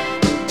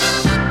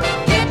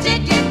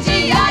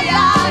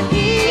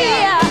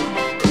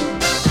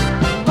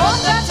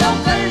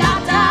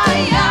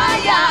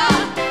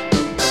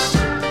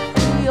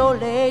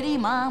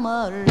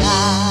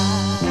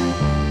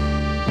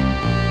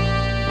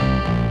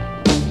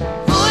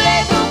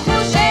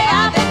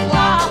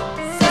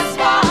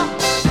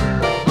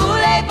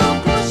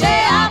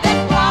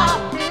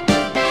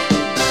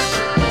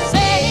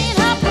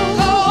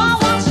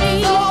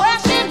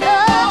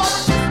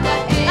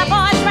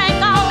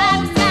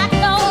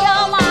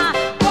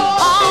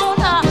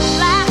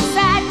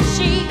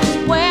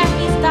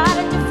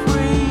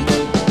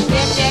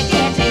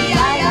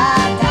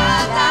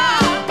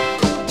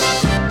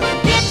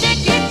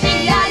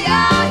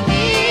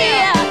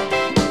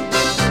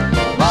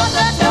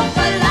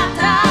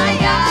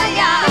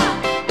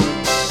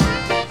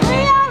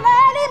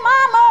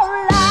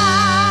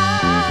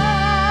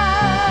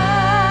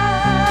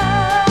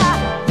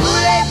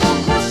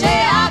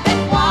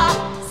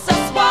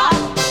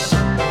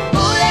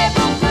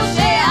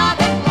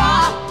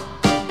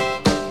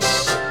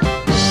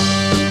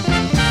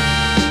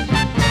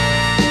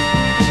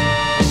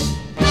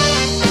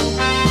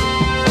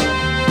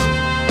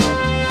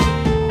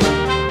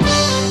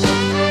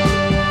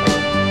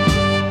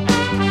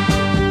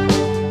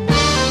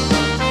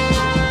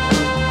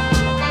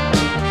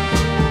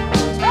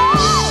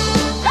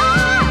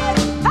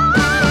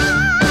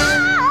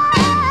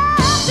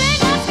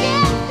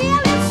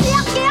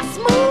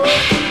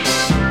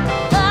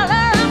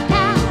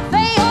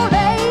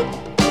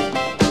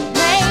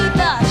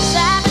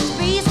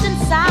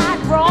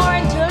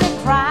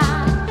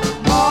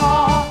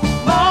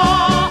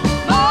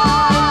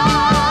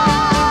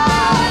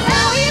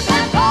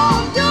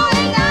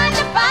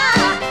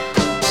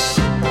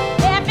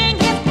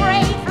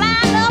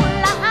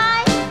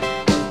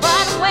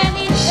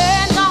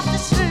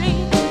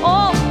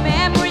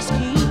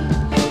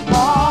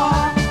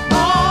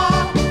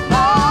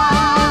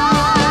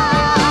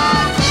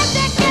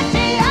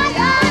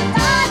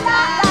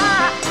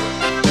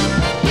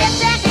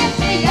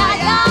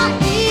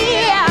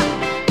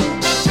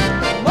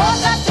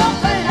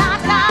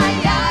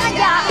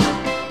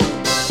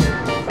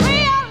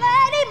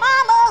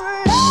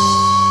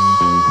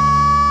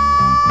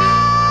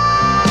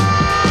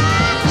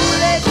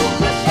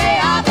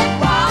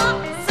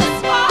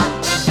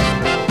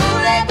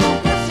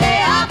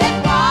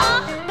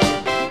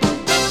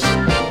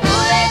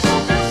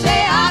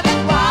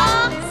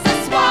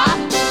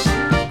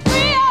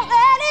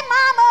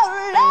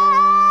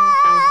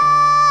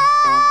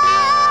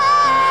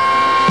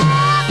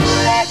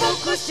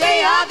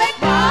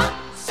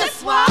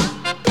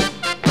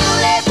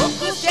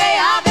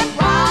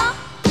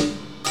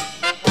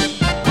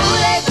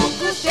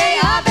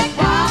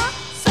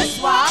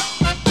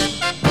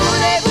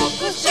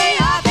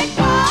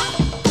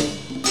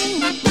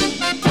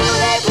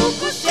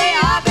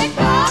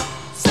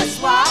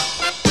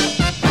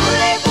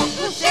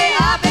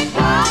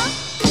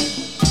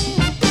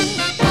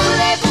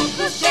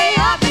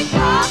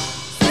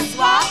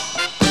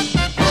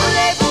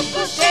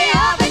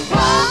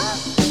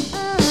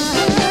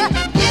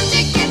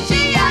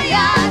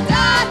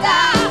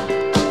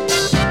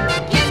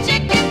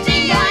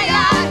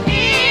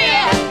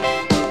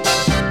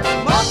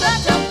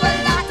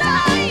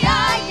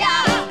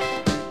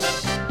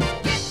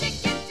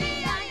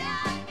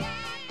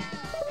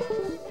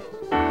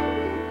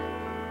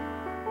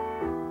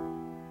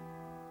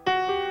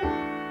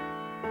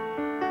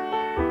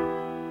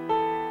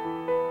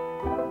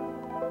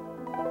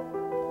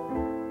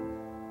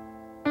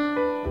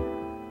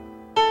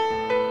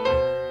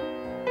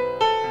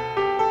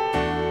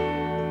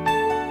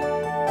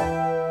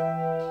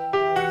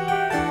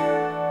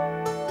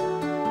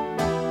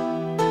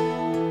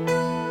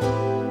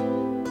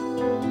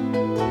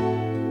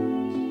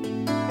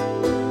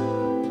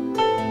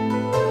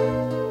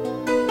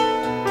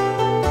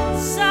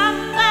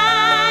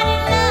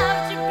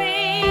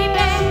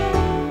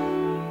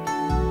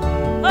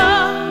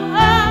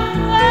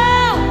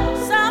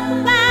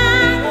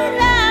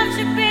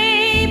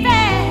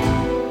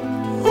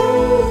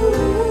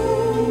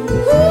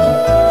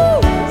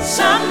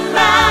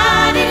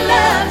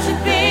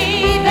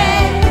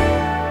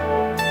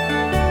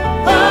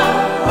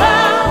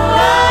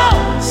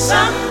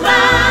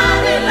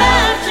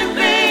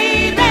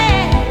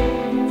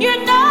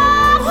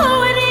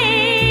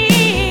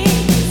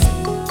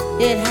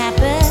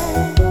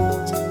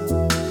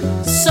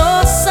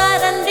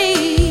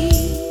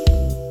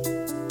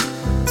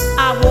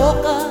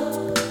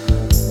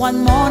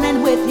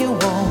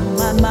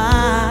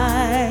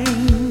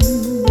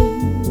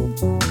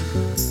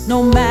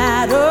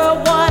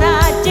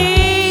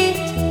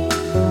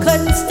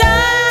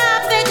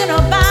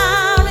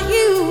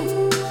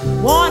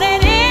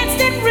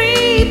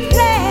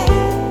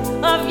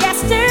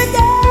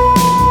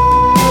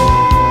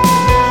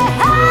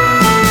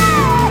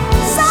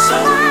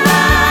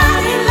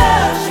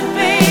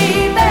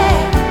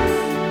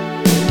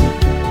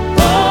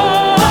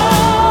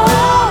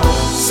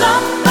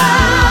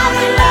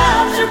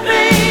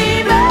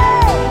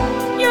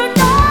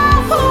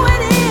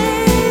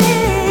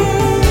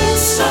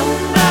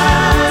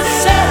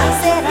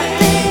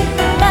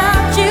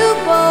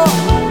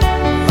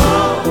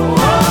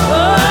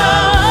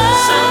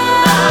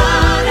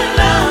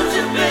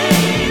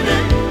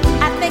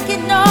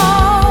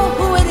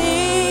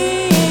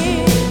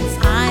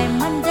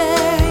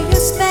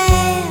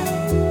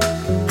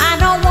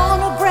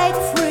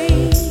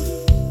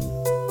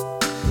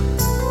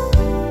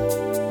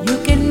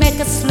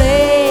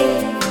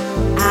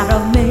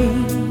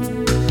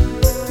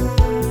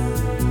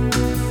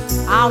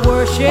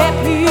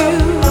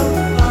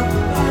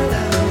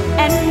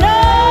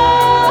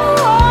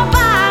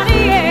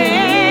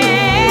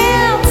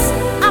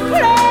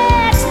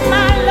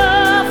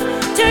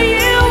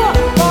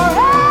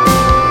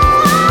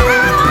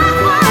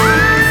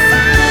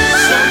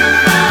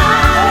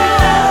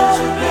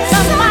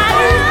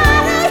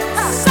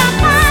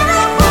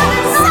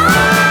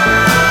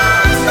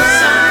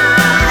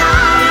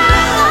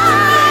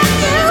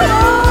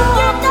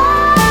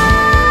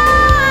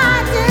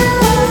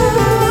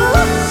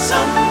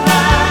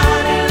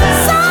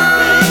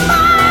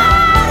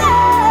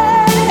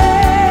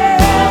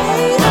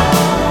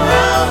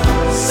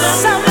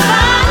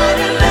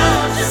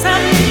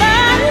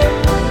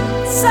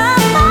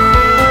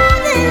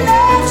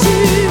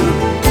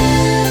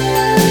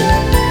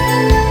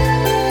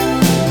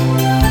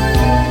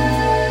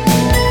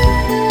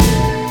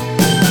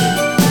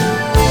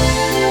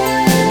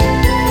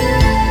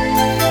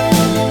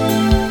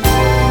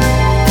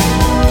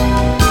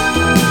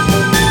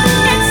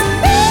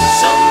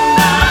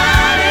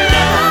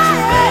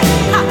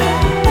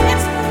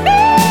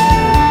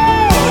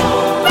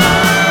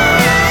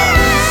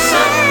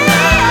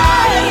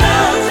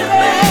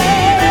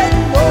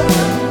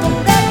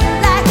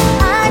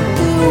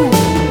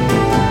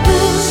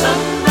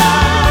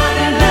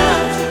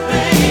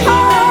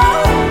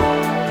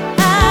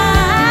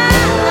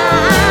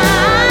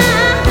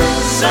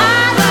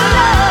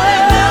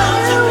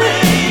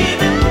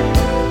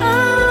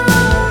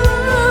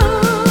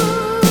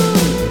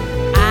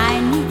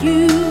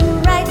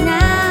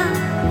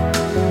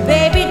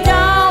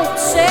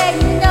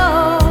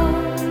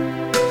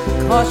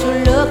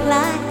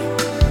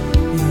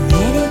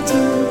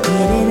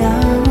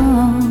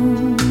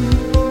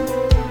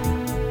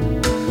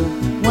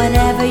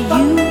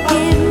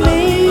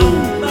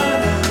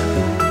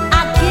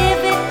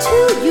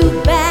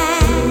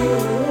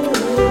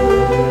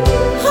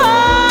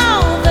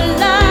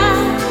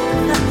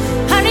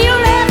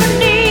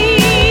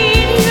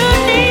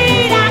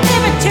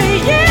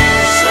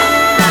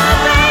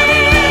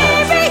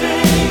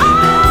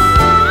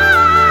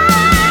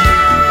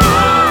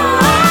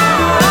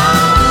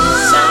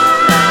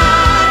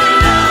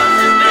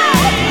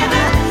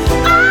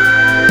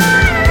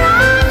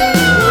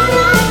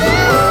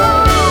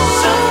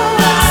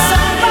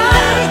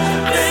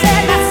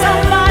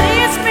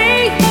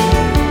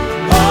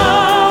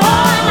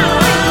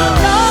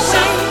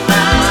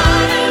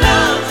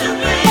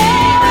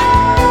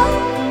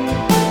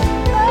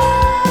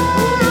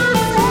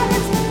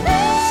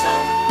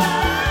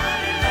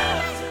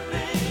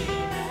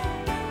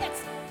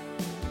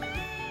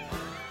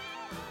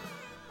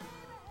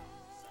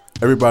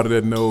 Everybody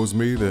that knows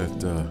me,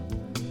 that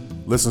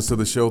listens to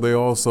the show, they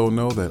also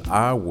know that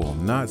I will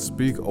not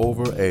speak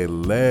over a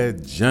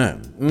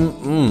legend.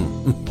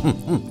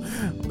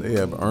 They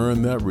have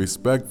earned that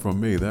respect from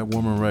me. That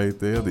woman right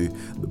there, the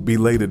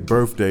belated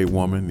birthday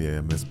woman,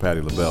 yeah, Miss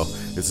Patti LaBelle.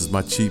 This is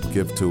my cheap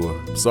gift to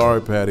her.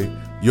 Sorry, Patti.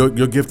 Your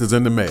gift is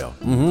in the mail.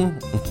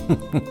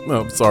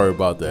 I'm sorry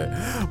about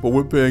that. But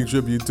we're paying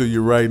tribute to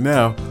you right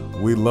now.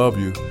 We love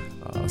you.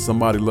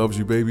 Somebody Loves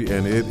You, Baby,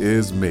 and it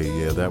is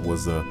me. Yeah, that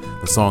was the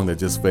song that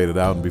just faded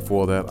out. And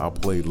before that, I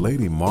played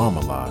Lady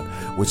Marmalade,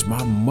 which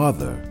my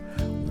mother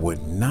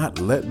would not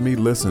let me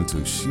listen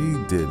to. She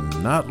did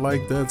not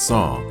like that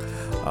song.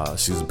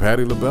 She's a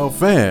Patti LaBelle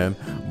fan,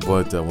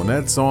 but when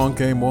that song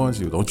came on,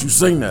 she was, "Don't you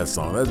sing that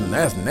song.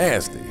 That's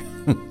nasty."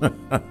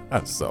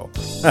 So,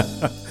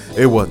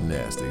 it wasn't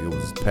nasty. It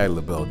was Patti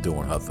LaBelle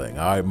doing her thing.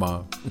 All right,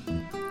 Mom?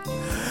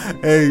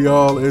 Hey,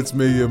 y'all, it's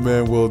me, your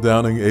man, Will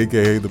Downing,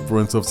 a.k.a. the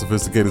Prince of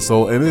Sophisticated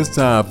Soul, and it's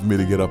time for me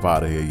to get up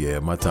out of here. Yeah,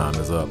 my time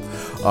is up.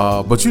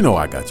 But you know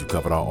I got you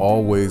covered. I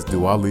always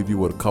do. I'll leave you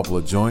with a couple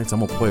of joints. I'm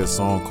going to play a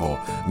song called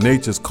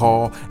Nature's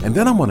Call, and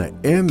then I'm going to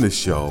end the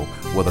show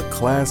with a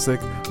classic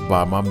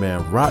by my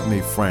man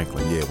Rodney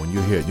Franklin. Yeah, when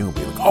you hear it, you'll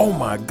be like, oh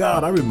my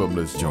God, I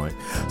remember this joint.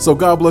 So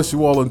God bless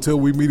you all until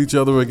we meet each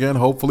other again,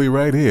 hopefully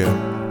right here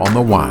on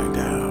The Wind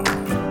Down.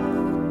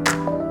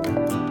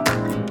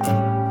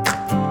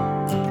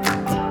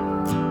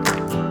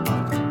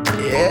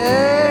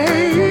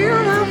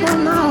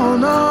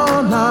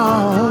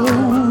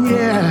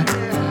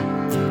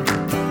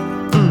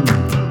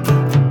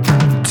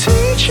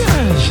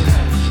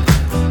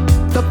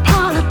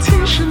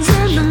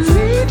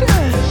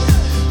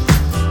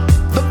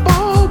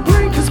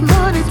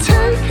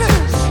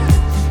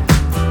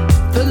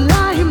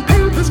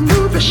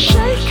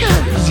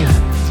 Shakers,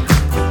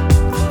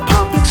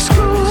 public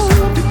school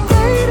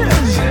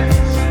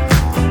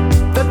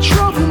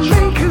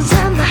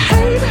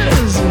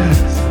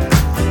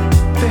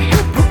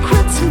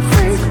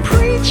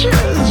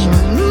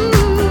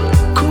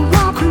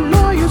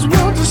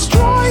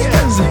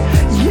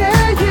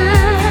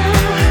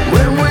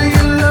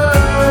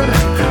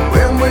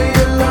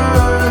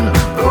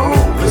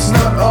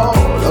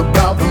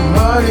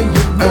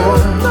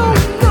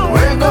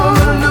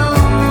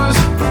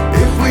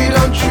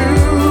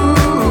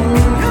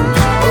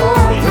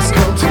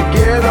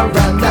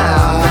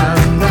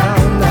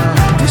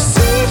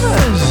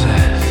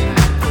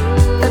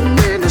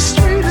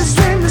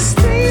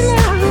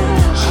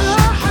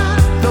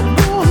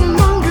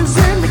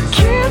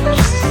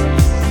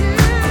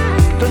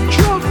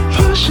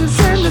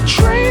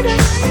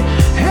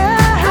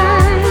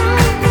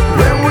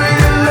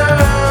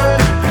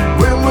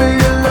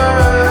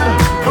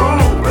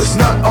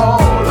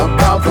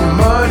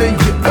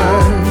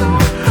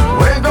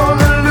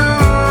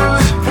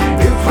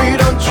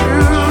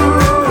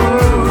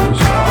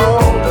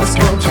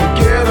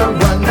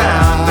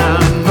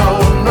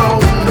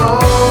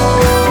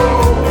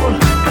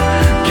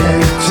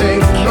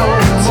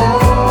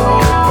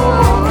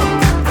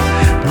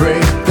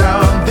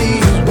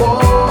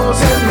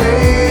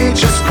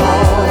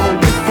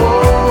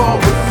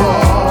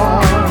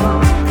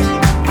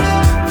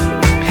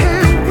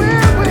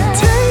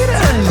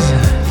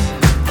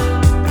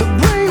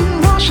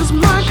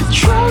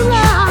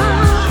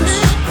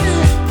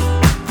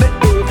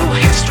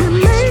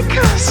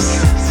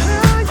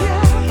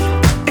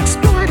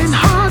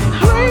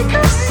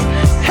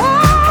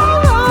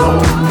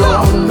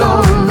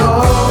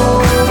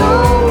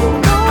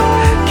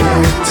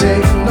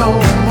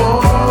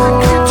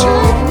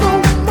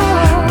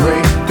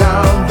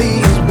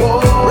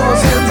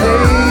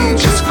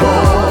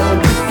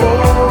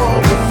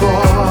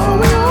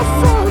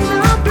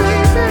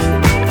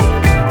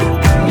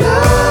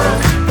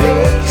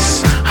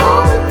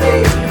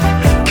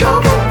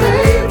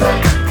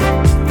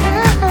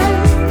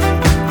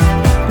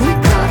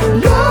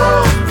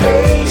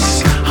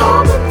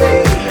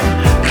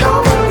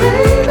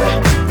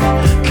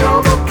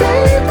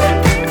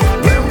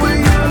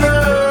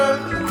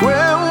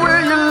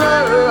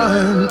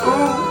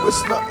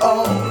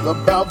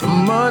about the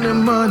money,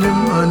 money,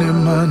 money,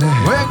 money.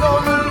 We're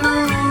gonna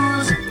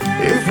lose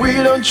if we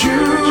don't choose.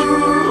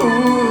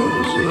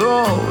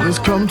 Oh, let's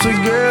come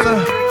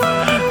together.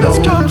 Let's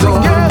come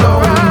together.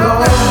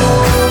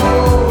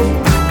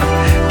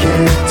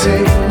 Can't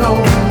take no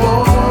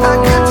more. I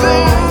can't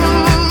take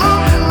no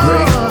more.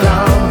 Break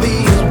down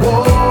these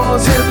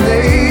walls and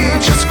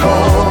nature's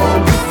call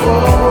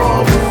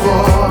before.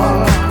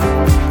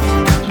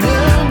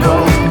 No,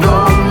 no,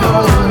 no,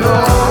 no.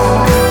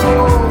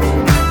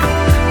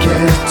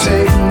 Can't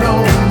take no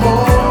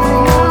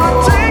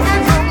more.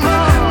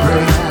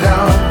 Break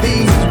down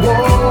these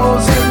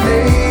walls and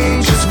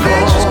nature's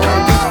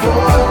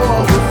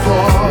call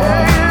before.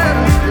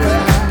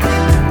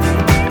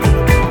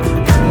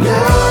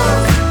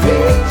 Love,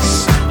 peace,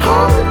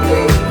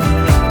 harmony.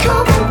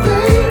 Come on,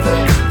 baby.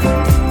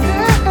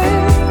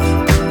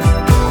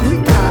 We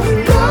got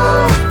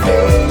love,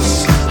 peace,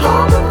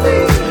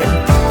 harmony.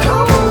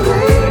 Come on,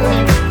 baby.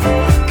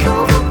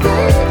 Come on,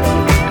 baby.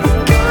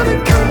 Gotta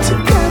come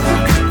together.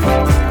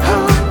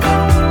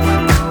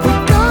 We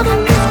gotta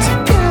live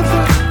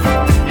together.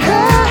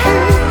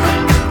 Hey,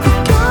 we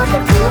gotta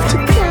live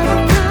together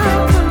now.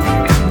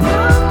 No,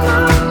 no,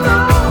 no.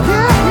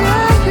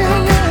 Yeah,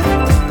 yeah, yeah, the